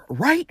dumber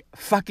right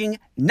fucking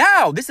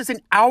now. This is an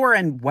hour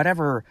and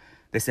whatever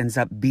this ends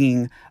up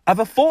being of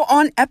a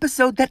full-on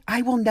episode that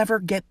I will never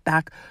get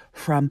back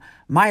from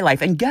my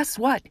life. And guess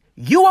what?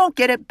 You won't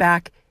get it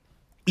back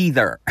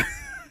either.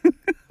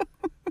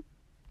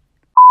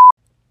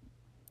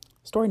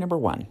 Story number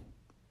 1.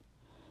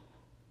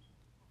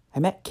 I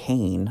met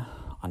Kane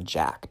on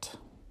Jacked.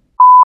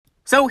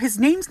 So his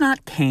name's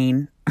not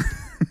Kane.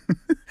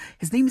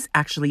 His name is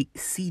actually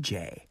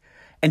CJ.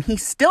 And he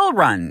still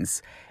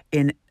runs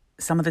in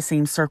some of the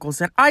same circles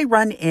that I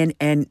run in.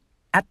 And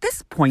at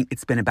this point,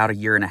 it's been about a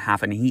year and a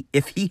half. And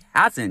if he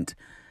hasn't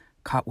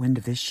caught wind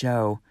of this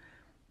show,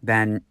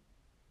 then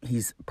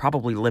he's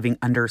probably living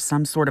under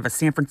some sort of a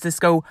San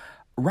Francisco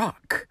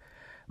rock.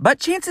 But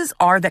chances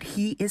are that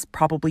he is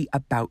probably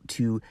about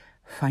to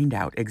find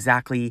out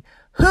exactly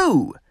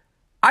who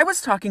I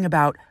was talking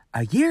about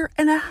a year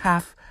and a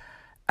half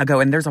ago.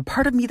 And there's a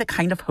part of me that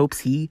kind of hopes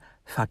he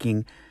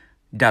fucking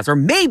does. Or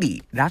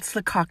maybe that's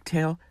the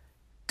cocktail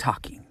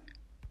talking.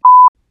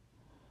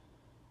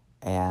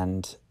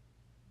 And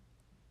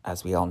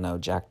as we all know,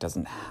 Jack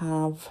doesn't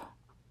have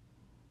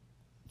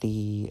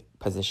the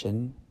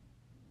position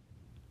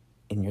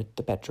in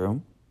the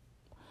bedroom.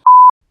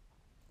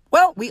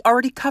 Well, we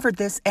already covered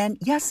this, and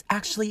yes,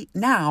 actually,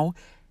 now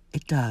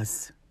it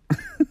does.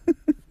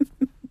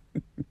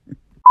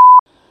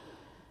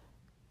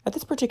 At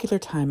this particular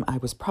time, I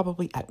was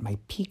probably at my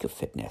peak of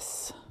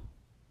fitness.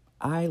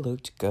 I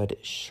looked good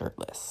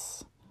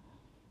shirtless.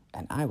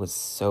 And I was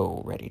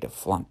so ready to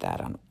flaunt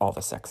that on all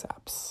the sex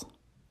apps.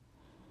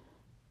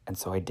 And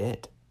so I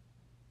did.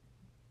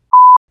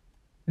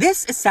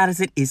 This, as sad as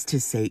it is to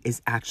say,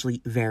 is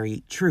actually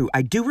very true.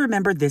 I do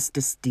remember this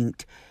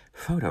distinct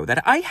photo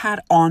that I had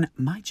on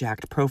my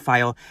Jacked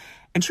profile.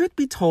 And truth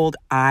be told,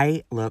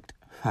 I looked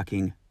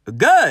fucking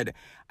good.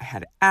 I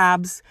had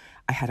abs.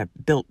 I had a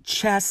built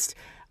chest.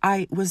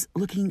 I was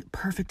looking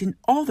perfect in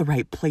all the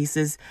right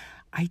places.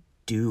 I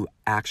do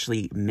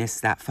actually miss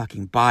that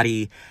fucking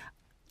body.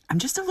 I'm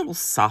just a little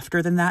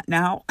softer than that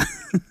now.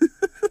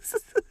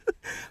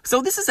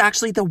 So this is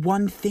actually the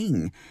one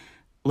thing,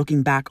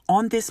 looking back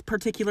on this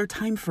particular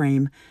time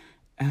frame,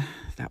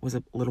 that was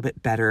a little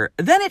bit better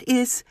than it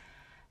is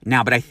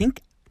now. But I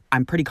think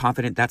I'm pretty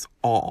confident that's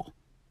all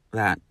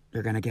that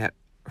you're going to get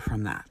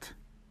from that.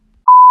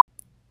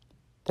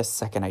 The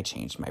second I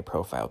changed my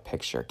profile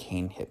picture,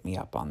 Kane hit me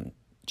up on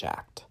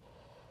Jacked.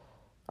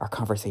 Our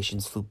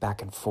conversations flew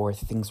back and forth.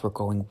 Things were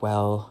going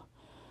well.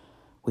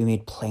 We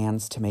made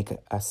plans to make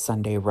a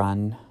Sunday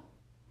run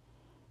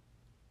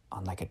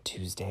on like a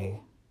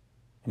Tuesday.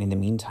 And in the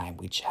meantime,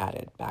 we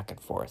chatted back and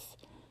forth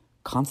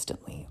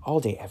constantly, all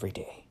day, every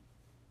day.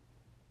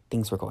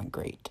 Things were going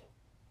great.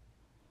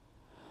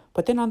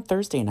 But then on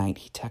Thursday night,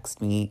 he texted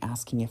me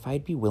asking if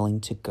I'd be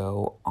willing to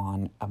go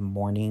on a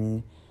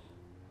morning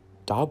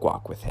dog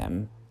walk with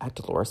him at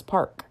Dolores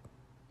Park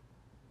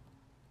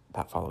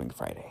that following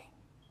Friday.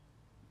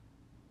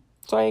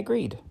 So I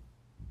agreed,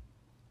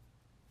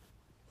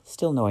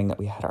 still knowing that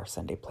we had our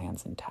Sunday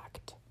plans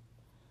intact.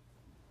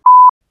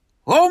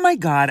 Oh my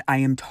God, I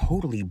am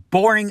totally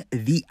boring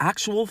the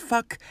actual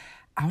fuck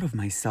out of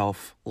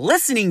myself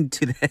listening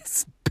to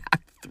this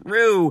back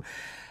through.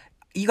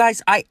 You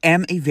guys, I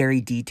am a very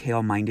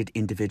detail-minded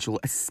individual,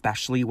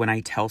 especially when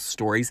I tell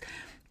stories.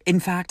 In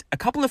fact, a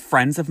couple of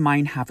friends of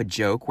mine have a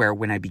joke where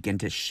when I begin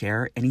to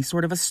share any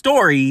sort of a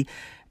story,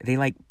 they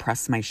like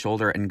press my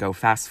shoulder and go,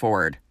 fast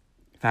forward,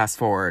 fast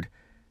forward,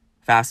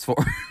 fast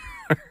forward.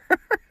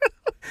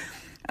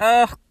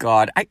 Oh,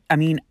 God. I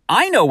mean,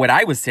 I know what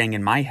I was saying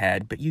in my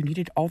head, but you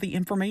needed all the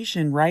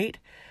information, right?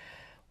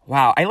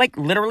 Wow, I like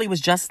literally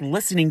was just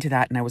listening to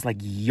that and I was like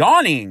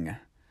yawning.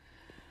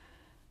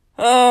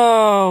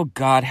 Oh,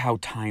 God, how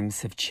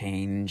times have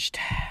changed.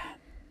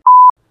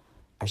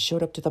 I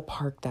showed up to the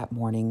park that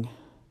morning.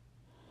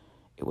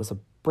 It was a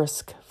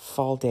brisk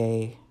fall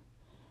day,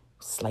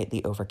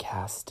 slightly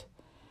overcast.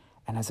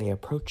 And as I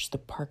approached the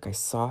park, I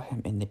saw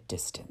him in the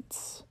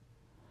distance.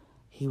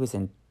 He was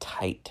in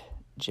tight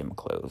gym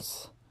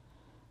clothes,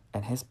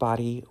 and his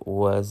body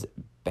was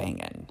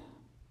banging.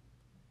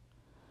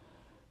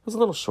 It was a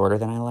little shorter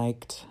than I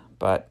liked,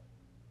 but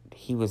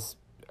he was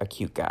a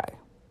cute guy.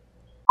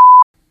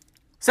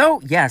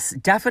 So, yes,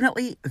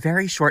 definitely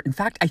very short. In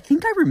fact, I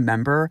think I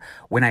remember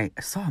when I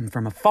saw him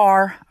from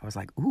afar, I was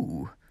like,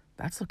 ooh,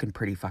 that's looking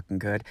pretty fucking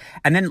good.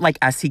 And then, like,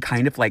 as he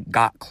kind of, like,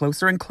 got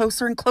closer and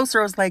closer and closer,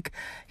 I was like,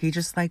 he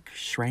just, like,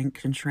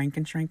 shrank and shrank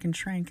and shrank and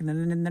shrank. And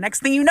then the next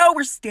thing you know,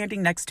 we're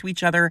standing next to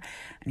each other,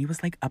 and he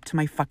was, like, up to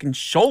my fucking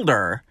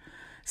shoulder.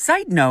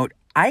 Side note,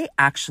 I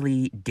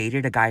actually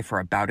dated a guy for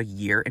about a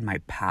year in my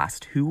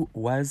past who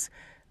was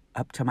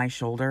up to my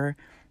shoulder.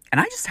 And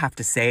I just have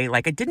to say,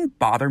 like, it didn't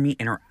bother me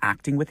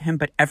interacting with him,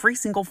 but every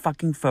single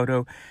fucking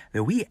photo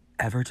that we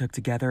ever took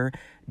together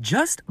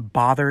just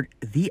bothered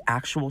the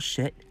actual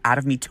shit out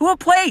of me to a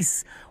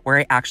place where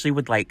I actually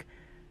would, like,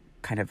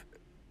 kind of,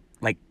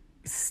 like,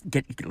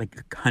 get,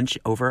 like, hunch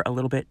over a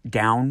little bit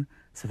down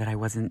so that I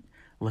wasn't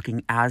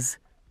looking as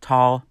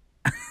tall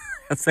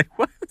as I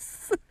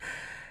was.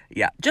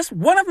 Yeah, just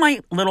one of my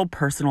little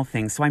personal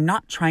things. So I'm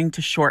not trying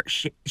to short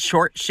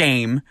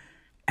shame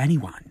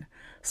anyone.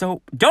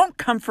 So don't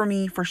come for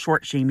me for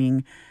short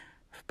shaming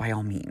by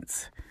all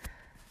means.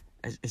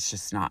 It's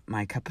just not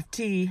my cup of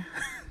tea.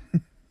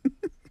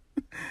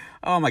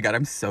 Oh my God,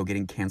 I'm so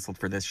getting canceled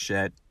for this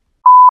shit.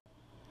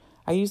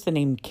 I use the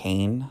name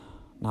Kane,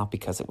 not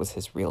because it was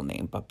his real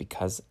name, but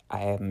because I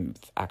have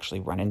actually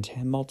run into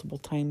him multiple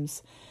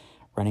times,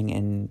 running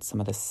in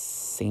some of the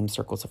same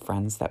circles of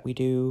friends that we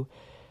do.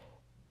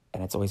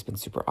 And it's always been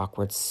super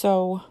awkward.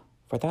 So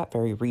for that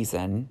very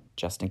reason,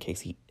 just in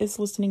case he is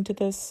listening to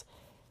this,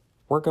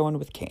 we're going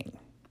with Kane.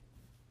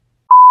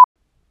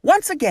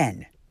 Once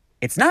again,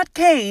 it's not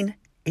Kane,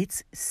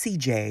 it's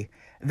CJ.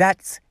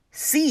 That's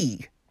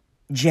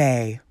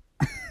CJ.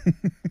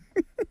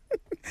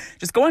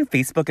 Just go on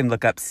Facebook and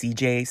look up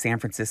CJ San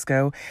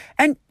Francisco,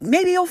 and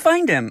maybe you'll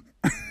find him.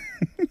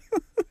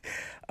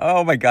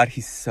 Oh my God,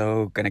 he's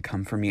so gonna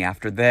come for me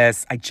after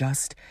this. I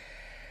just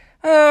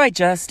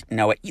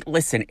know it.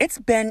 Listen, it's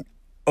been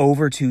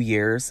over 2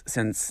 years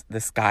since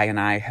this guy and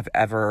I have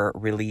ever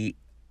really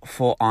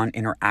full-on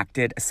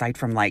interacted, aside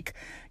from, like,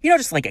 you know,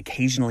 just like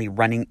occasionally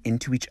running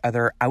into each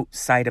other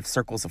outside of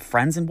circles of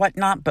friends and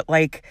whatnot. But,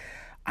 like,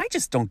 I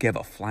just don't give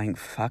a flying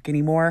fuck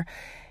anymore.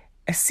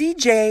 A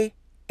CJ,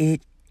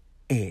 it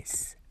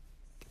is.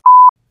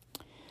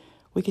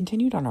 We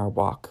continued on our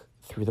walk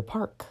through the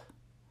park.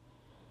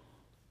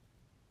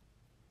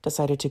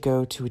 Decided to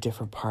go to a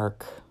different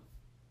park,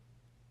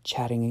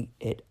 chatting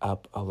it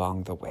up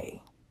along the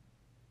way.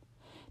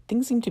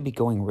 Things seemed to be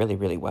going really,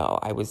 really well.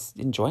 I was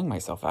enjoying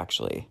myself,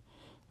 actually.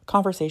 The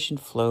conversation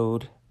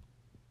flowed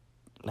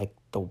like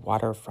the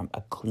water from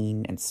a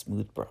clean and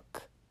smooth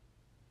brook.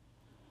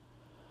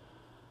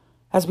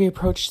 As we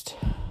approached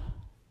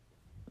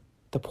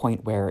the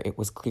point where it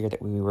was clear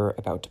that we were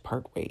about to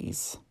part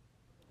ways,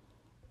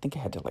 I think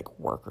I had to, like,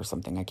 work or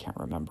something, I can't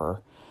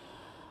remember.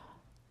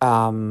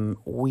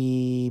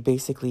 We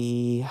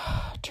basically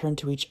turned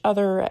to each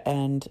other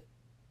and...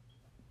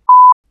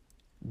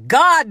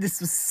 God,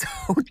 this was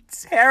so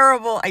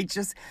terrible.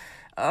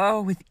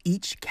 With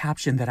each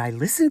caption that I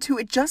listen to,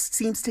 it just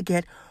seems to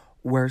get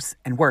worse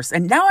and worse.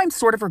 And now I'm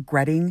sort of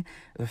regretting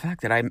the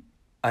fact that I'm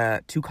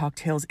 2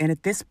 cocktails in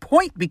at this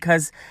point,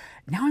 because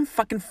now I'm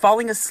fucking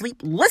falling asleep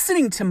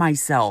listening to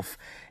myself.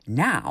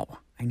 Now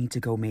I need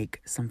to go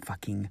make some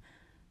fucking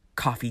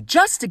coffee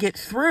just to get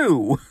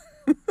through.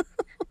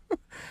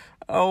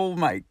 Oh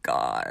my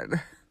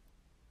God.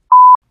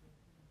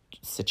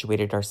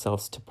 Situated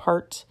ourselves to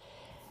part,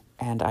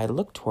 and I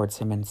looked towards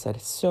him and said,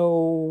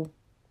 "So,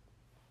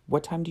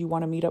 what time do you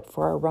want to meet up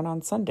for our run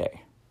on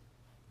Sunday?"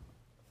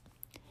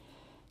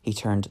 He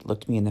turned,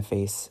 looked me in the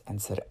face, and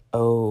said,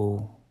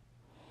 "Oh,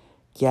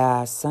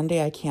 yeah,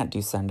 Sunday, I can't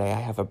do Sunday.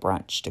 I have a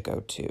brunch to go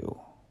to."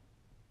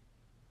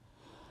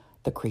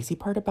 The crazy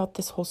part about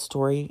this whole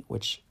story,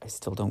 which I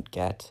still don't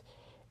get,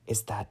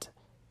 is that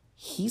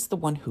he's the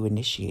one who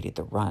initiated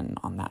the run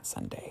on that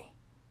Sunday.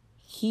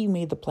 He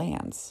made the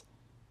plans.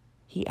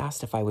 He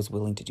asked if I was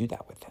willing to do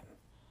that with him.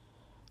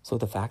 So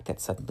the fact that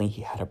suddenly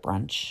he had a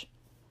brunch,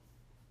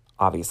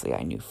 obviously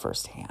I knew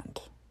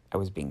firsthand I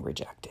was being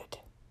rejected.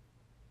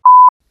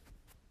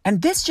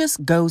 And this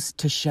just goes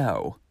to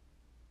show,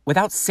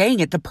 without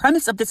saying it, the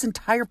premise of this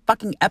entire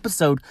fucking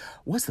episode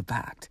was the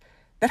fact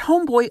that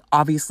homeboy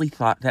obviously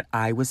thought that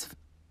I was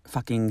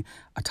fucking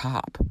a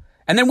top.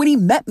 And then when he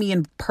met me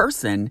in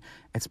person,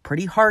 it's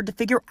pretty hard to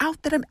figure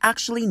out that I'm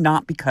actually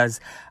not, because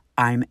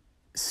I'm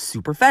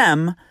super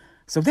femme.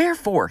 So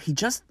therefore, he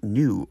just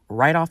knew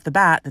right off the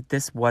bat that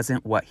this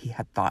wasn't what he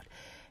had thought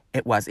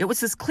it was. It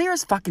was as clear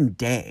as fucking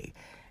day.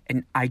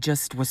 And I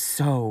just was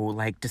so,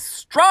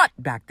 distraught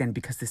back then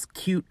because this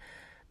cute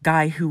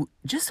guy who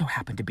just so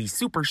happened to be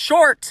super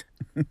short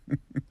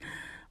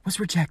was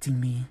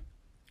rejecting me.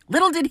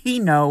 Little did he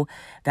know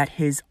that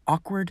his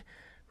awkward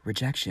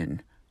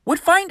rejection would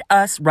find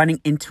us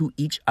running into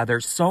each other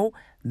so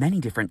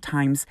many different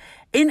times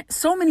in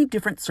so many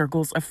different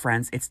circles of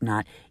friends. It's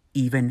not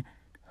even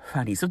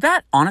funny. So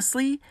that,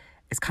 honestly,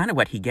 is kind of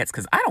what he gets,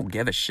 because I don't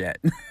give a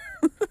shit.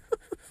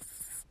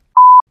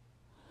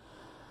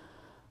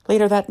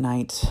 Later that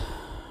night,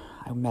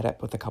 I met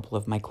up with a couple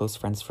of my close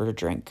friends for a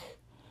drink,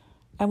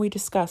 and we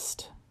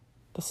discussed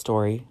the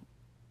story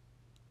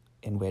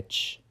in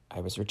which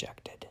I was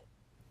rejected.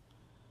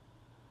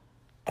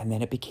 And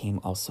then it became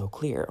also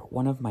clear.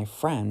 One of my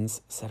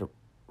friends said,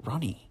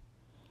 "Ronnie,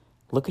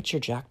 look at your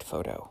jacked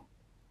photo.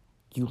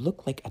 You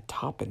look like a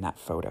top in that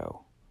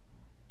photo.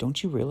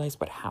 Don't you realize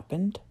what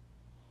happened?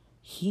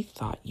 He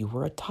thought you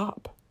were a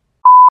top."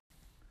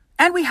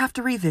 And we have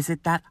to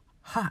revisit that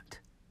hot,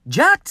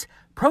 jacked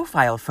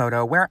profile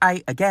photo where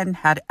I, again,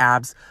 had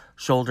abs,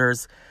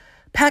 shoulders,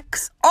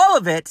 pecs, all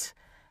of it.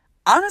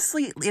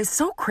 Honestly, it's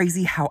so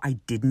crazy how I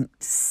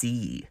didn't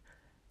see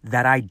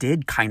that I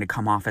did kind of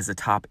come off as a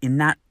top in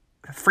that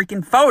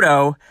freaking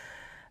photo.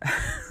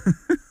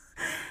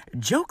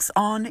 Joke's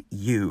on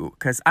you,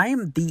 because I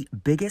am the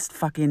biggest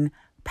fucking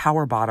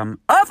power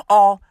bottom of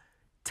all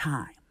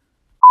time.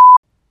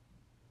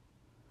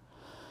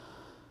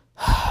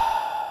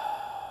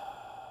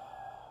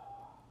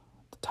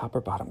 The top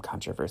or bottom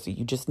controversy,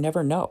 you just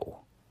never know.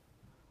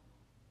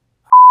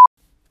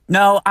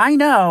 No, I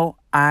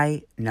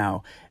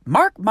know.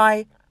 Mark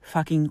my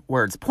fucking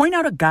words. Point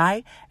out a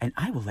guy, and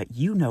I will let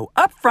you know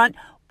up front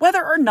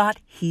whether or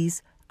not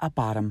he's a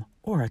bottom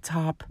or a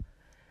top.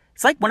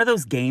 It's like one of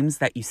those games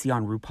that you see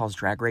on RuPaul's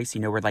Drag Race,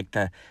 where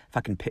the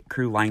fucking pit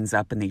crew lines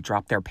up and they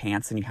drop their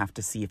pants and you have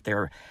to see if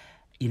they're,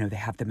 they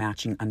have the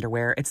matching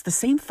underwear. It's the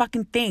same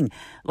fucking thing.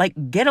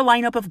 Get a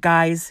lineup of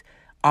guys.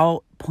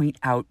 I'll point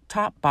out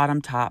top,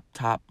 bottom, top,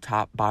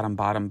 bottom,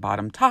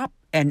 bottom, top.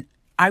 And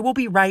I will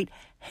be right,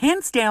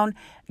 hands down,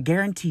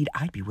 guaranteed.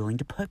 I'd be willing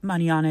to put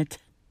money on it.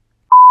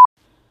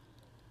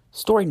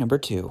 Story number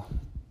 2.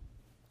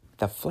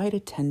 The flight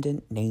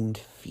attendant named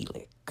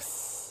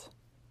Felix.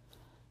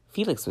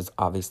 Felix was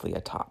obviously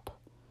a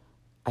top.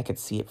 I could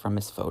see it from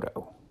his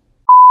photo.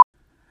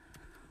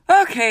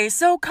 Okay,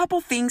 so a couple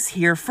things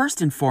here.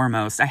 First and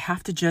foremost, I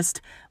have to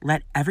just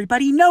let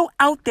everybody know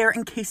out there,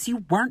 in case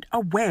you weren't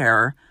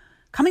aware,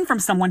 coming from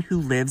someone who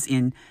lives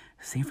in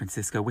San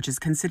Francisco, which is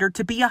considered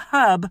to be a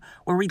hub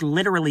where we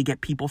literally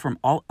get people from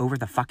all over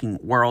the fucking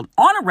world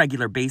on a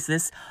regular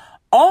basis,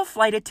 all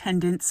flight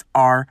attendants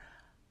are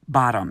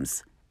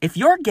bottoms. If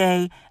you're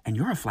gay and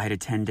you're a flight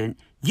attendant,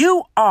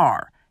 you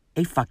are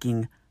a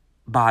fucking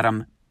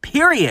bottom,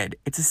 period.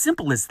 It's as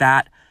simple as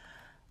that.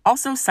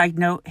 Also, side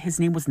note, his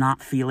name was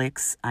not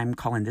Felix. I'm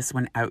calling this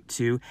one out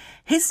too.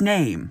 His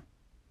name.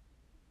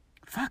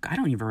 Fuck, I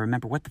don't even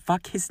remember what the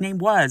fuck his name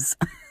was.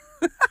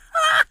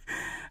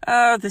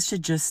 This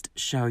should just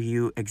show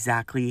you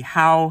exactly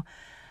how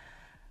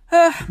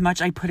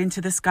much I put into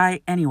this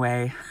guy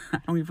anyway. I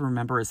don't even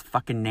remember his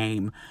fucking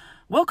name.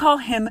 We'll call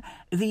him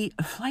the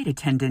flight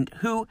attendant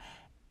who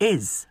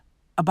is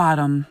a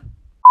bottom.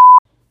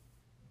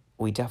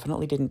 We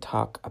definitely didn't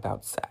talk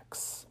about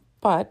sex,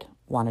 but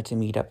wanted to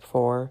meet up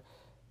for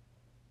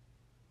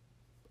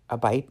a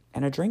bite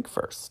and a drink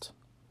first.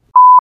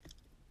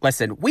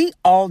 Listen, we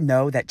all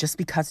know that just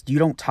because you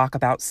don't talk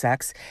about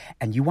sex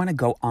and you want to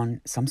go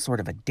on some sort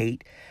of a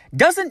date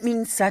doesn't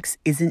mean sex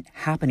isn't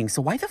happening.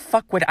 So why the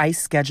fuck would I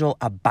schedule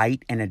a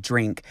bite and a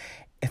drink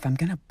if I'm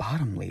going to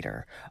bottom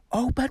later?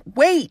 Oh, but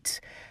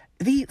wait,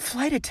 the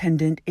flight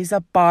attendant is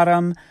a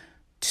bottom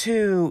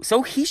too.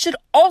 So he should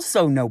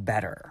also know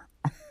better.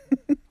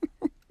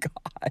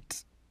 God.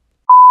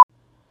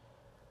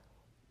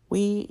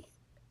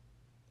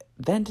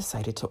 then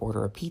decided to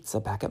order a pizza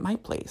back at my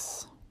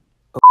place.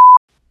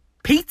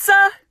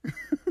 Pizza?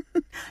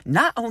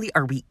 Not only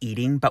are we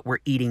eating, but we're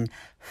eating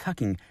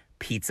fucking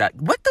pizza.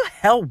 What the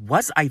hell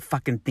was I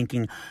fucking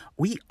thinking?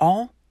 We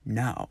all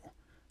know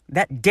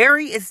that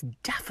dairy is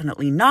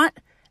definitely not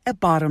a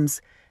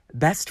bottom's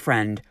best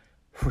friend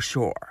for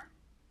sure.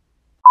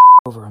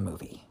 Over a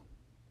movie.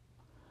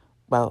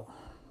 Well,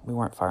 we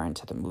weren't far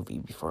into the movie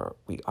before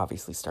we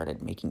obviously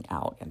started making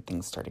out and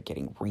things started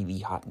getting really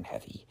hot and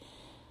heavy.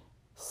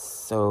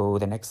 So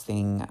the next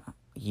thing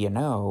you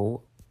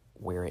know,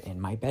 we're in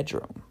my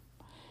bedroom.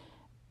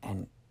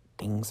 And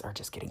things are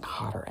just getting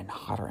hotter and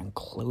hotter and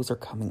clothes are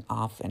coming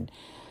off. And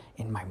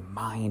in my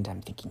mind,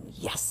 I'm thinking,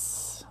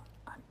 yes,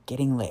 I'm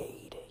getting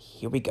laid.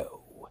 Here we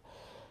go.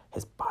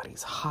 His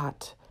body's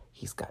hot.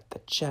 He's got the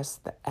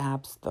chest, the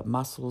abs, the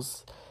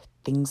muscles.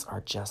 Things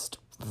are just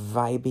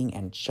vibing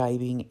and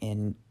jibing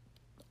in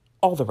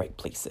all the right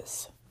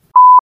places.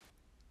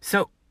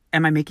 So,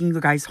 am I making you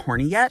guys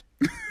horny yet?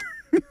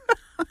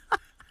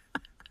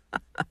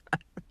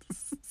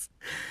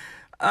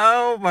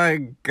 Oh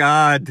my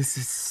God, this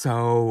is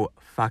so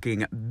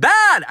fucking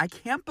bad. I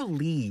can't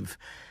believe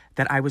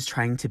that I was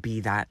trying to be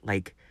that,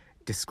 like,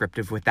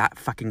 descriptive with that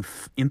fucking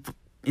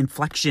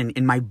inflection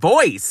in my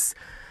voice.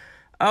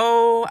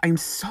 Oh, I'm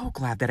so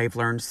glad that I've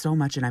learned so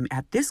much and I'm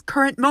at this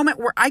current moment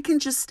where I can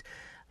just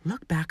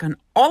look back on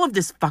all of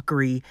this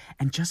fuckery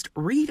and just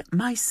read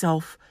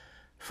myself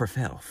for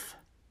filth.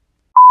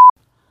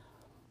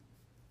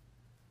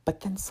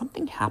 But then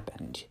something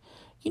happened.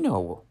 You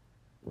know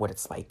what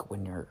it's like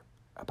when you're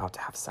about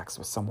to have sex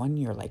with someone.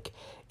 You're like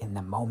in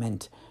the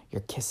moment,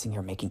 you're kissing,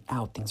 you're making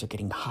out, things are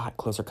getting hot,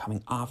 clothes are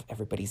coming off,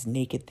 everybody's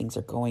naked, things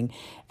are going.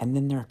 And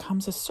then there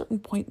comes a certain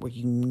point where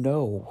you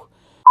know.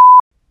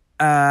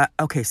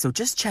 Okay, so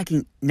just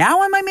checking.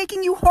 Now am I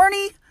making you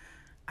horny?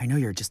 I know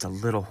you're just a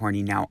little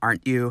horny now,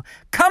 aren't you?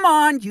 Come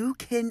on, you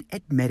can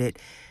admit it.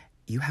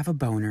 You have a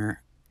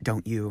boner,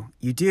 don't you?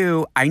 You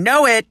do. I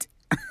know it.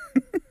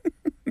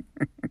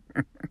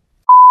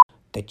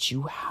 That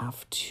you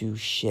have to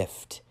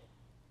shift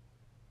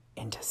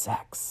into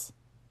sex.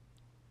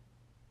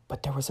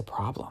 But there was a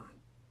problem.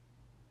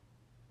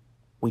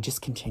 We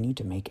just continued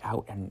to make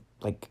out and,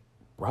 like,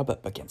 rub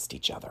up against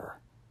each other.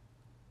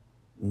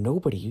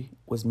 Nobody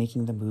was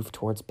making the move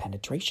towards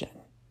penetration.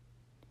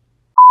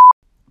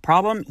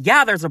 Problem?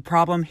 Yeah, there's a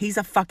problem. He's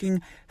a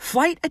fucking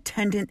flight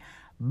attendant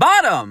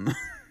bottom.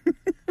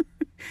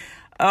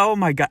 Oh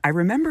my God. I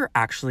remember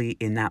actually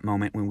in that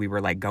moment when we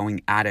were like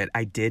going at it,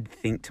 I did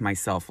think to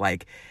myself,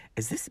 like,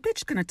 is this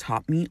bitch gonna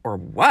top me or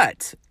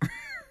what?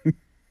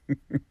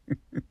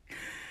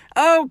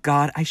 Oh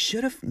God, I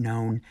should have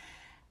known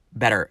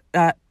better.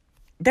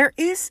 There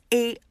is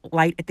a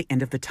light at the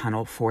end of the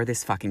tunnel for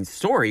this fucking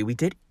story. We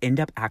did end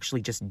up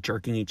actually just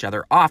jerking each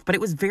other off, but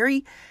it was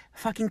very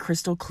fucking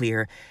crystal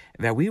clear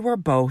that we were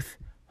both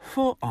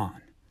full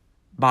on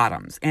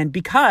bottoms. And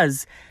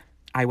because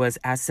I was,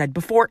 as said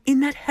before, in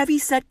that heavy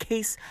set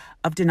case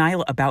of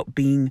denial about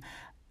being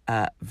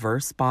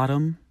verse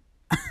bottom,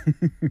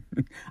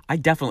 I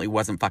definitely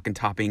wasn't fucking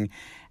topping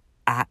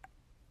at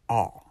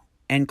all.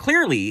 And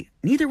clearly,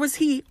 neither was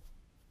he.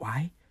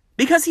 Why?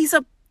 Because he's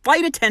a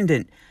flight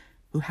attendant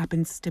who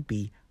happens to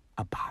be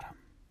a bottom.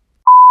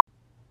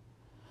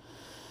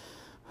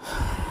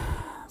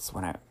 That's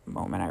when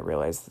moment I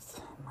realized,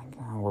 oh my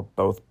God, we're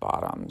both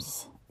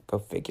bottoms. Go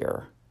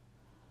figure.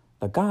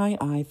 The guy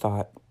I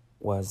thought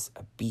was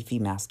a beefy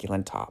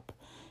masculine top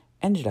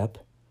ended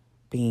up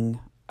being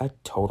a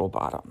total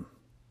bottom.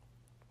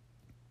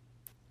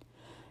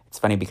 It's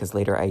funny because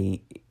later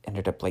I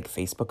ended up like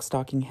Facebook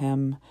stalking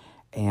him.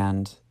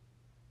 And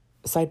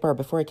sidebar,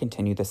 before I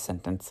continue this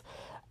sentence,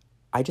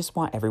 I just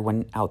want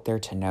everyone out there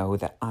to know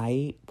that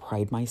I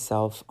pride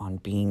myself on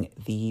being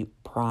the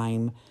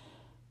prime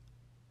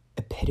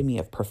epitome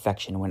of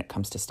perfection when it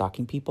comes to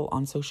stalking people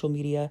on social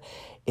media.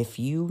 If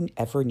you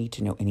ever need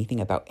to know anything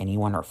about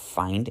anyone or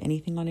find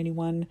anything on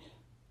anyone,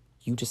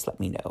 you just let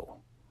me know.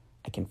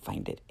 I can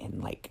find it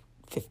in like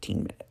 15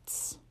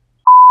 minutes.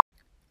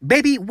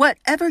 Baby,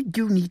 whatever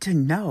you need to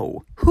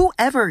know,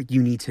 whoever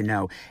you need to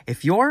know,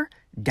 if you're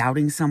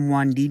doubting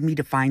someone, need me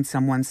to find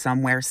someone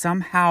somewhere,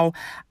 somehow,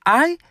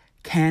 I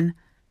can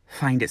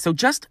find it. So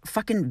just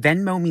fucking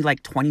Venmo me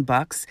like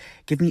 $20,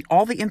 give me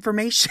all the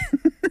information,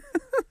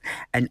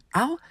 and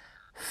I'll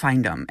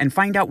find them and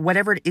find out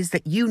whatever it is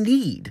that you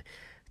need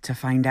to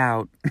find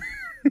out.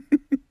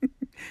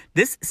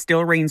 This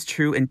still reigns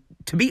true, and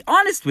to be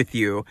honest with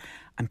you,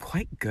 I'm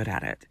quite good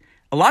at it.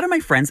 A lot of my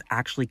friends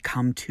actually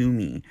come to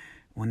me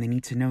when they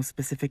need to know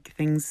specific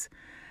things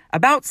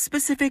about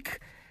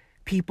specific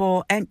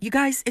people, and you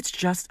guys, it's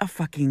just a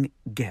fucking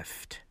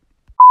gift.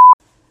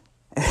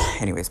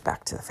 Anyways,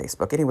 back to the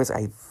Facebook. Anyways,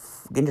 I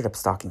ended up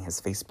stalking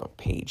his Facebook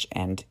page,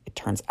 and it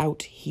turns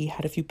out he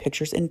had a few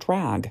pictures in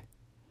drag.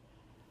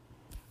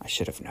 I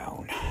should have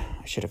known.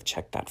 I should have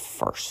checked that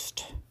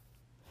first.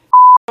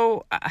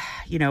 So,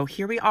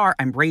 here we are.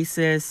 I'm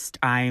racist.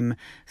 I'm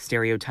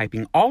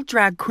stereotyping all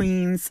drag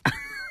queens.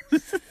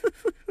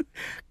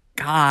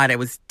 God, it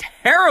was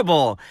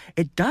terrible.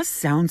 It does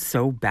sound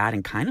so bad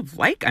and kind of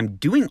like I'm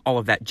doing all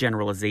of that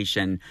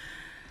generalization.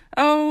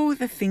 Oh,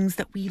 the things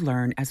that we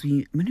learn as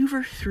we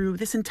maneuver through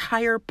this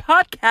entire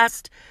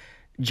podcast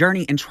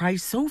journey and try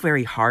so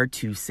very hard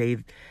to say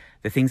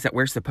the things that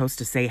we're supposed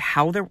to say,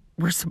 how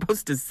we're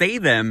supposed to say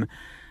them.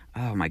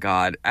 Oh my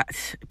God.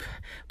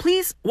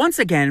 Please, once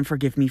again,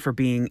 forgive me for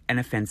being an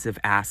offensive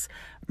ass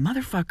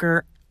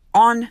motherfucker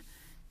on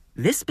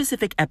this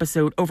specific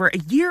episode over a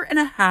year and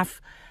a half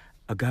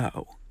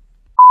ago.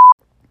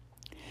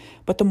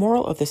 But the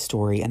moral of the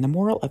story and the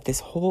moral of this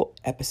whole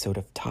episode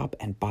of Top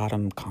and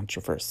Bottom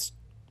Controversy,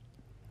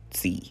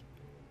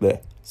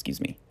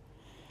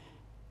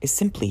 is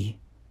simply,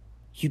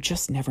 you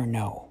just never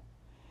know.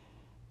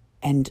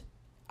 And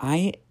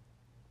I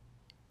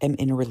am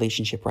in a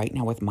relationship right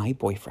now with my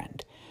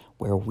boyfriend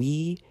where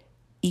we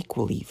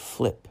equally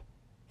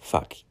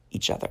fuck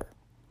each other.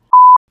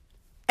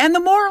 And the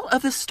moral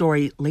of the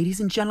story, ladies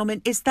and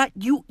gentlemen, is that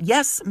you,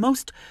 yes,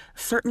 most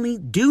certainly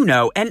do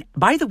know. And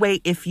by the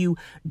way, if you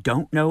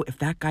don't know if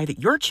that guy that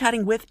you're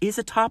chatting with is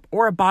a top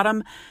or a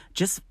bottom,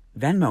 just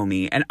Venmo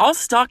me and I'll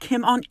stalk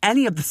him on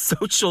any of the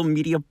social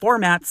media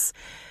formats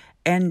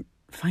and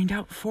find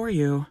out for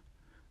you.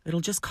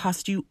 It'll just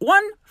cost you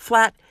one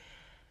flat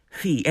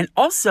fee. And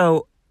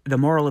also, the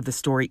moral of the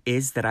story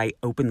is that I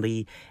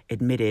openly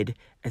admitted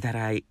that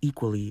I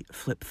equally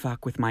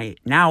fuck with my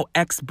now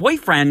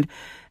ex-boyfriend.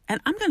 And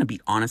I'm going to be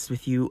honest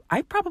with you,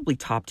 I probably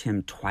topped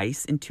him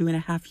twice in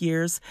 2.5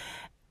 years.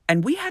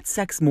 And we had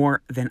sex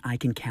more than I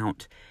can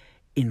count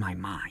in my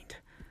mind.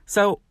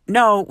 So,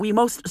 no, we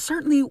most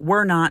certainly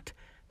were not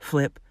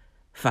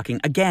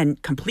fucking. Again,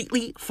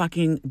 completely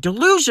fucking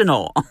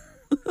delusional.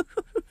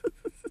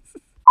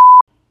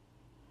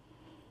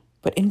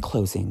 But in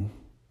closing,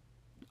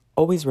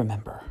 always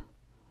remember,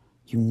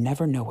 you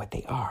never know what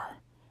they are.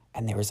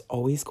 And there is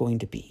always going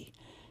to be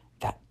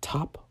that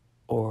top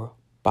or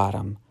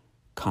bottom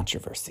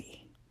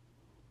controversy.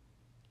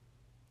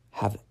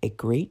 Have a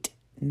great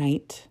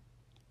night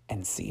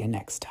and see you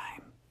next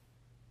time.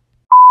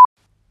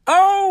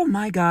 Oh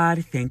my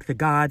God, thank the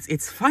gods,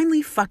 it's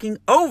finally fucking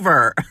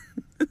over.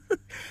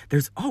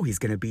 There's always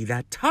going to be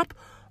that top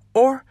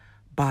or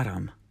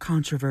bottom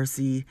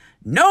controversy.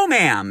 No,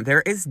 ma'am,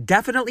 there is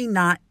definitely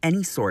not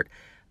any sort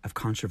of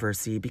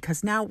controversy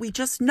because now we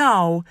just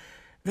know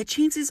that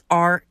chances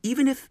are,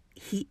 even if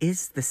he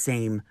is the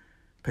same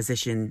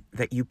position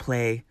that you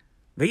play,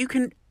 that you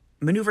can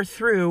maneuver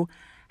through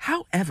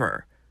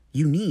however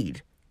you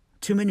need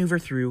to maneuver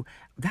through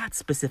that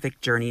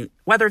specific journey,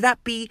 whether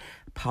that be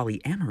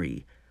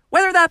polyamory,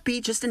 whether that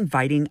be just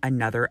inviting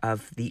another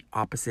of the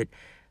opposite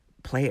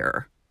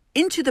player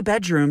into the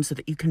bedroom so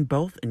that you can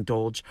both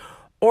indulge,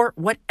 or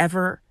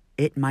whatever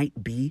it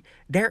might be.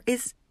 There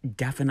is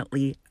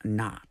definitely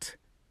not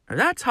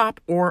that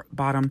top or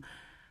bottom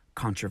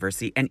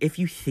controversy. And if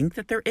you think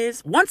that there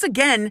is, once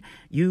again,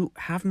 you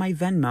have my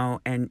Venmo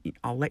and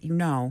I'll let you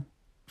know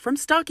from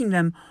stalking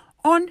them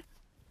on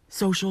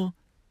social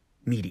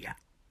media.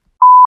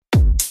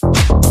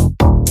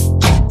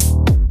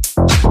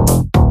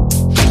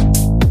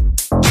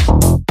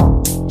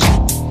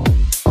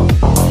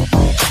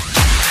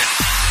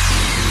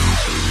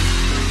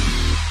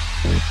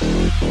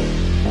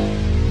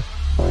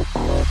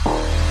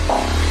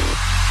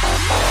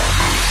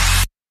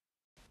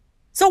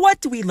 So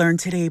what do we learn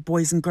today,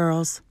 boys and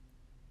girls,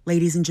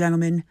 ladies and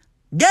gentlemen,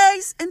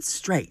 gays and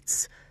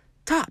straights,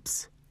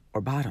 tops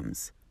or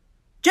bottoms,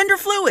 gender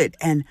fluid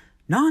and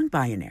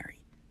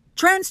non-binary,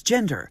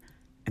 transgender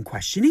and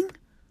questioning?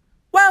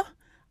 Well,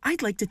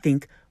 I'd like to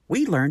think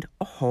we learned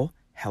a whole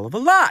hell of a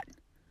lot.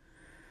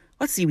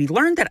 Let's see, we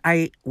learned that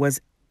I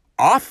was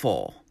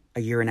awful a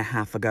year and a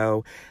half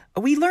ago.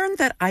 We learned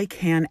that I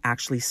can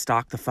actually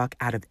stalk the fuck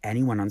out of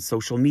anyone on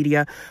social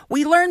media.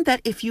 We learned that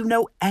if you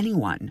know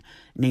anyone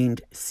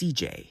named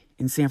CJ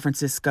in San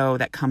Francisco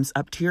that comes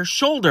up to your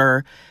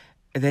shoulder,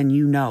 then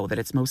you know that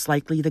it's most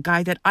likely the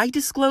guy that I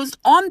disclosed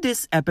on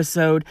this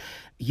episode.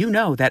 You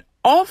know that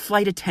all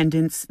flight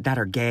attendants that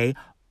are gay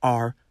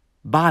are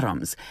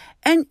bottoms.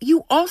 And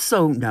you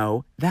also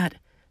know that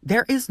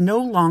there is no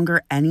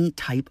longer any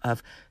type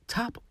of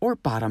top or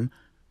bottom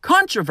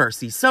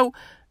controversy. So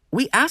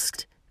we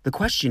asked the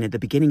question at the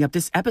beginning of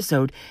this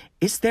episode,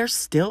 is there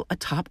still a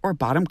top or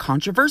bottom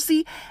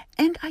controversy?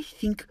 And I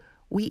think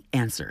we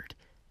answered.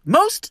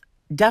 Most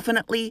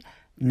definitely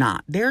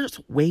not. There's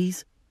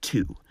ways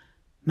to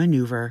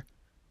maneuver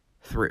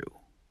through.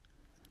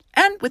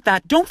 And with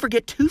that, don't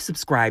forget to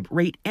subscribe,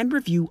 rate, and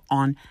review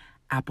on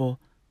Apple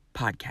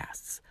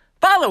Podcasts.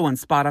 Follow on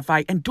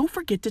Spotify, and don't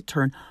forget to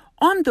turn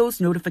on those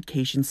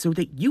notifications so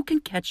that you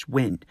can catch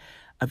wind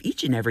of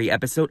each and every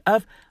episode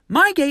of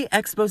My Gay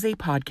Expose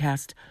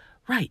podcast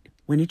right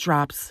when it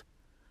drops.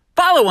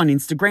 Follow on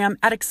Instagram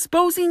at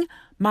Exposing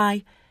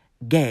My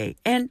Gay,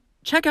 and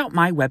check out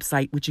my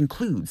website, which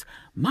includes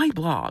my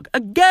blog, A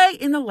Gay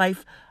in the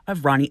Life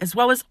of Ronnie, as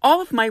well as all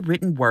of my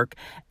written work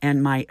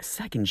and my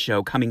second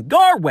show coming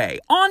your way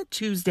on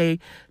Tuesday,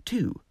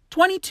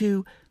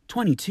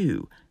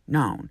 2/22/22,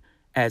 known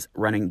as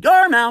Running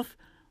Your Mouth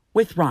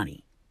with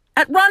Ronnie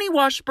at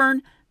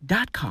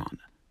RonnieWashburn.com.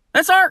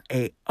 That's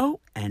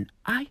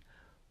RAONI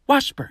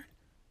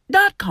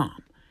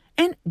Washburn.com.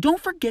 And don't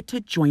forget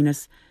to join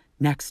us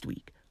next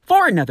week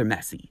for another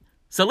messy,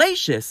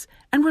 salacious,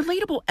 and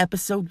relatable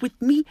episode with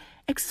me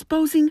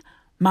exposing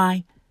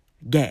my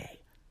gay.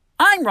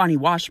 I'm Ronnie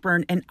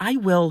Washburn, and I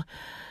will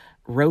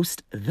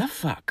roast the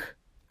fuck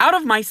out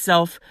of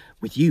myself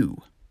with you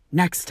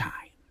next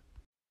time.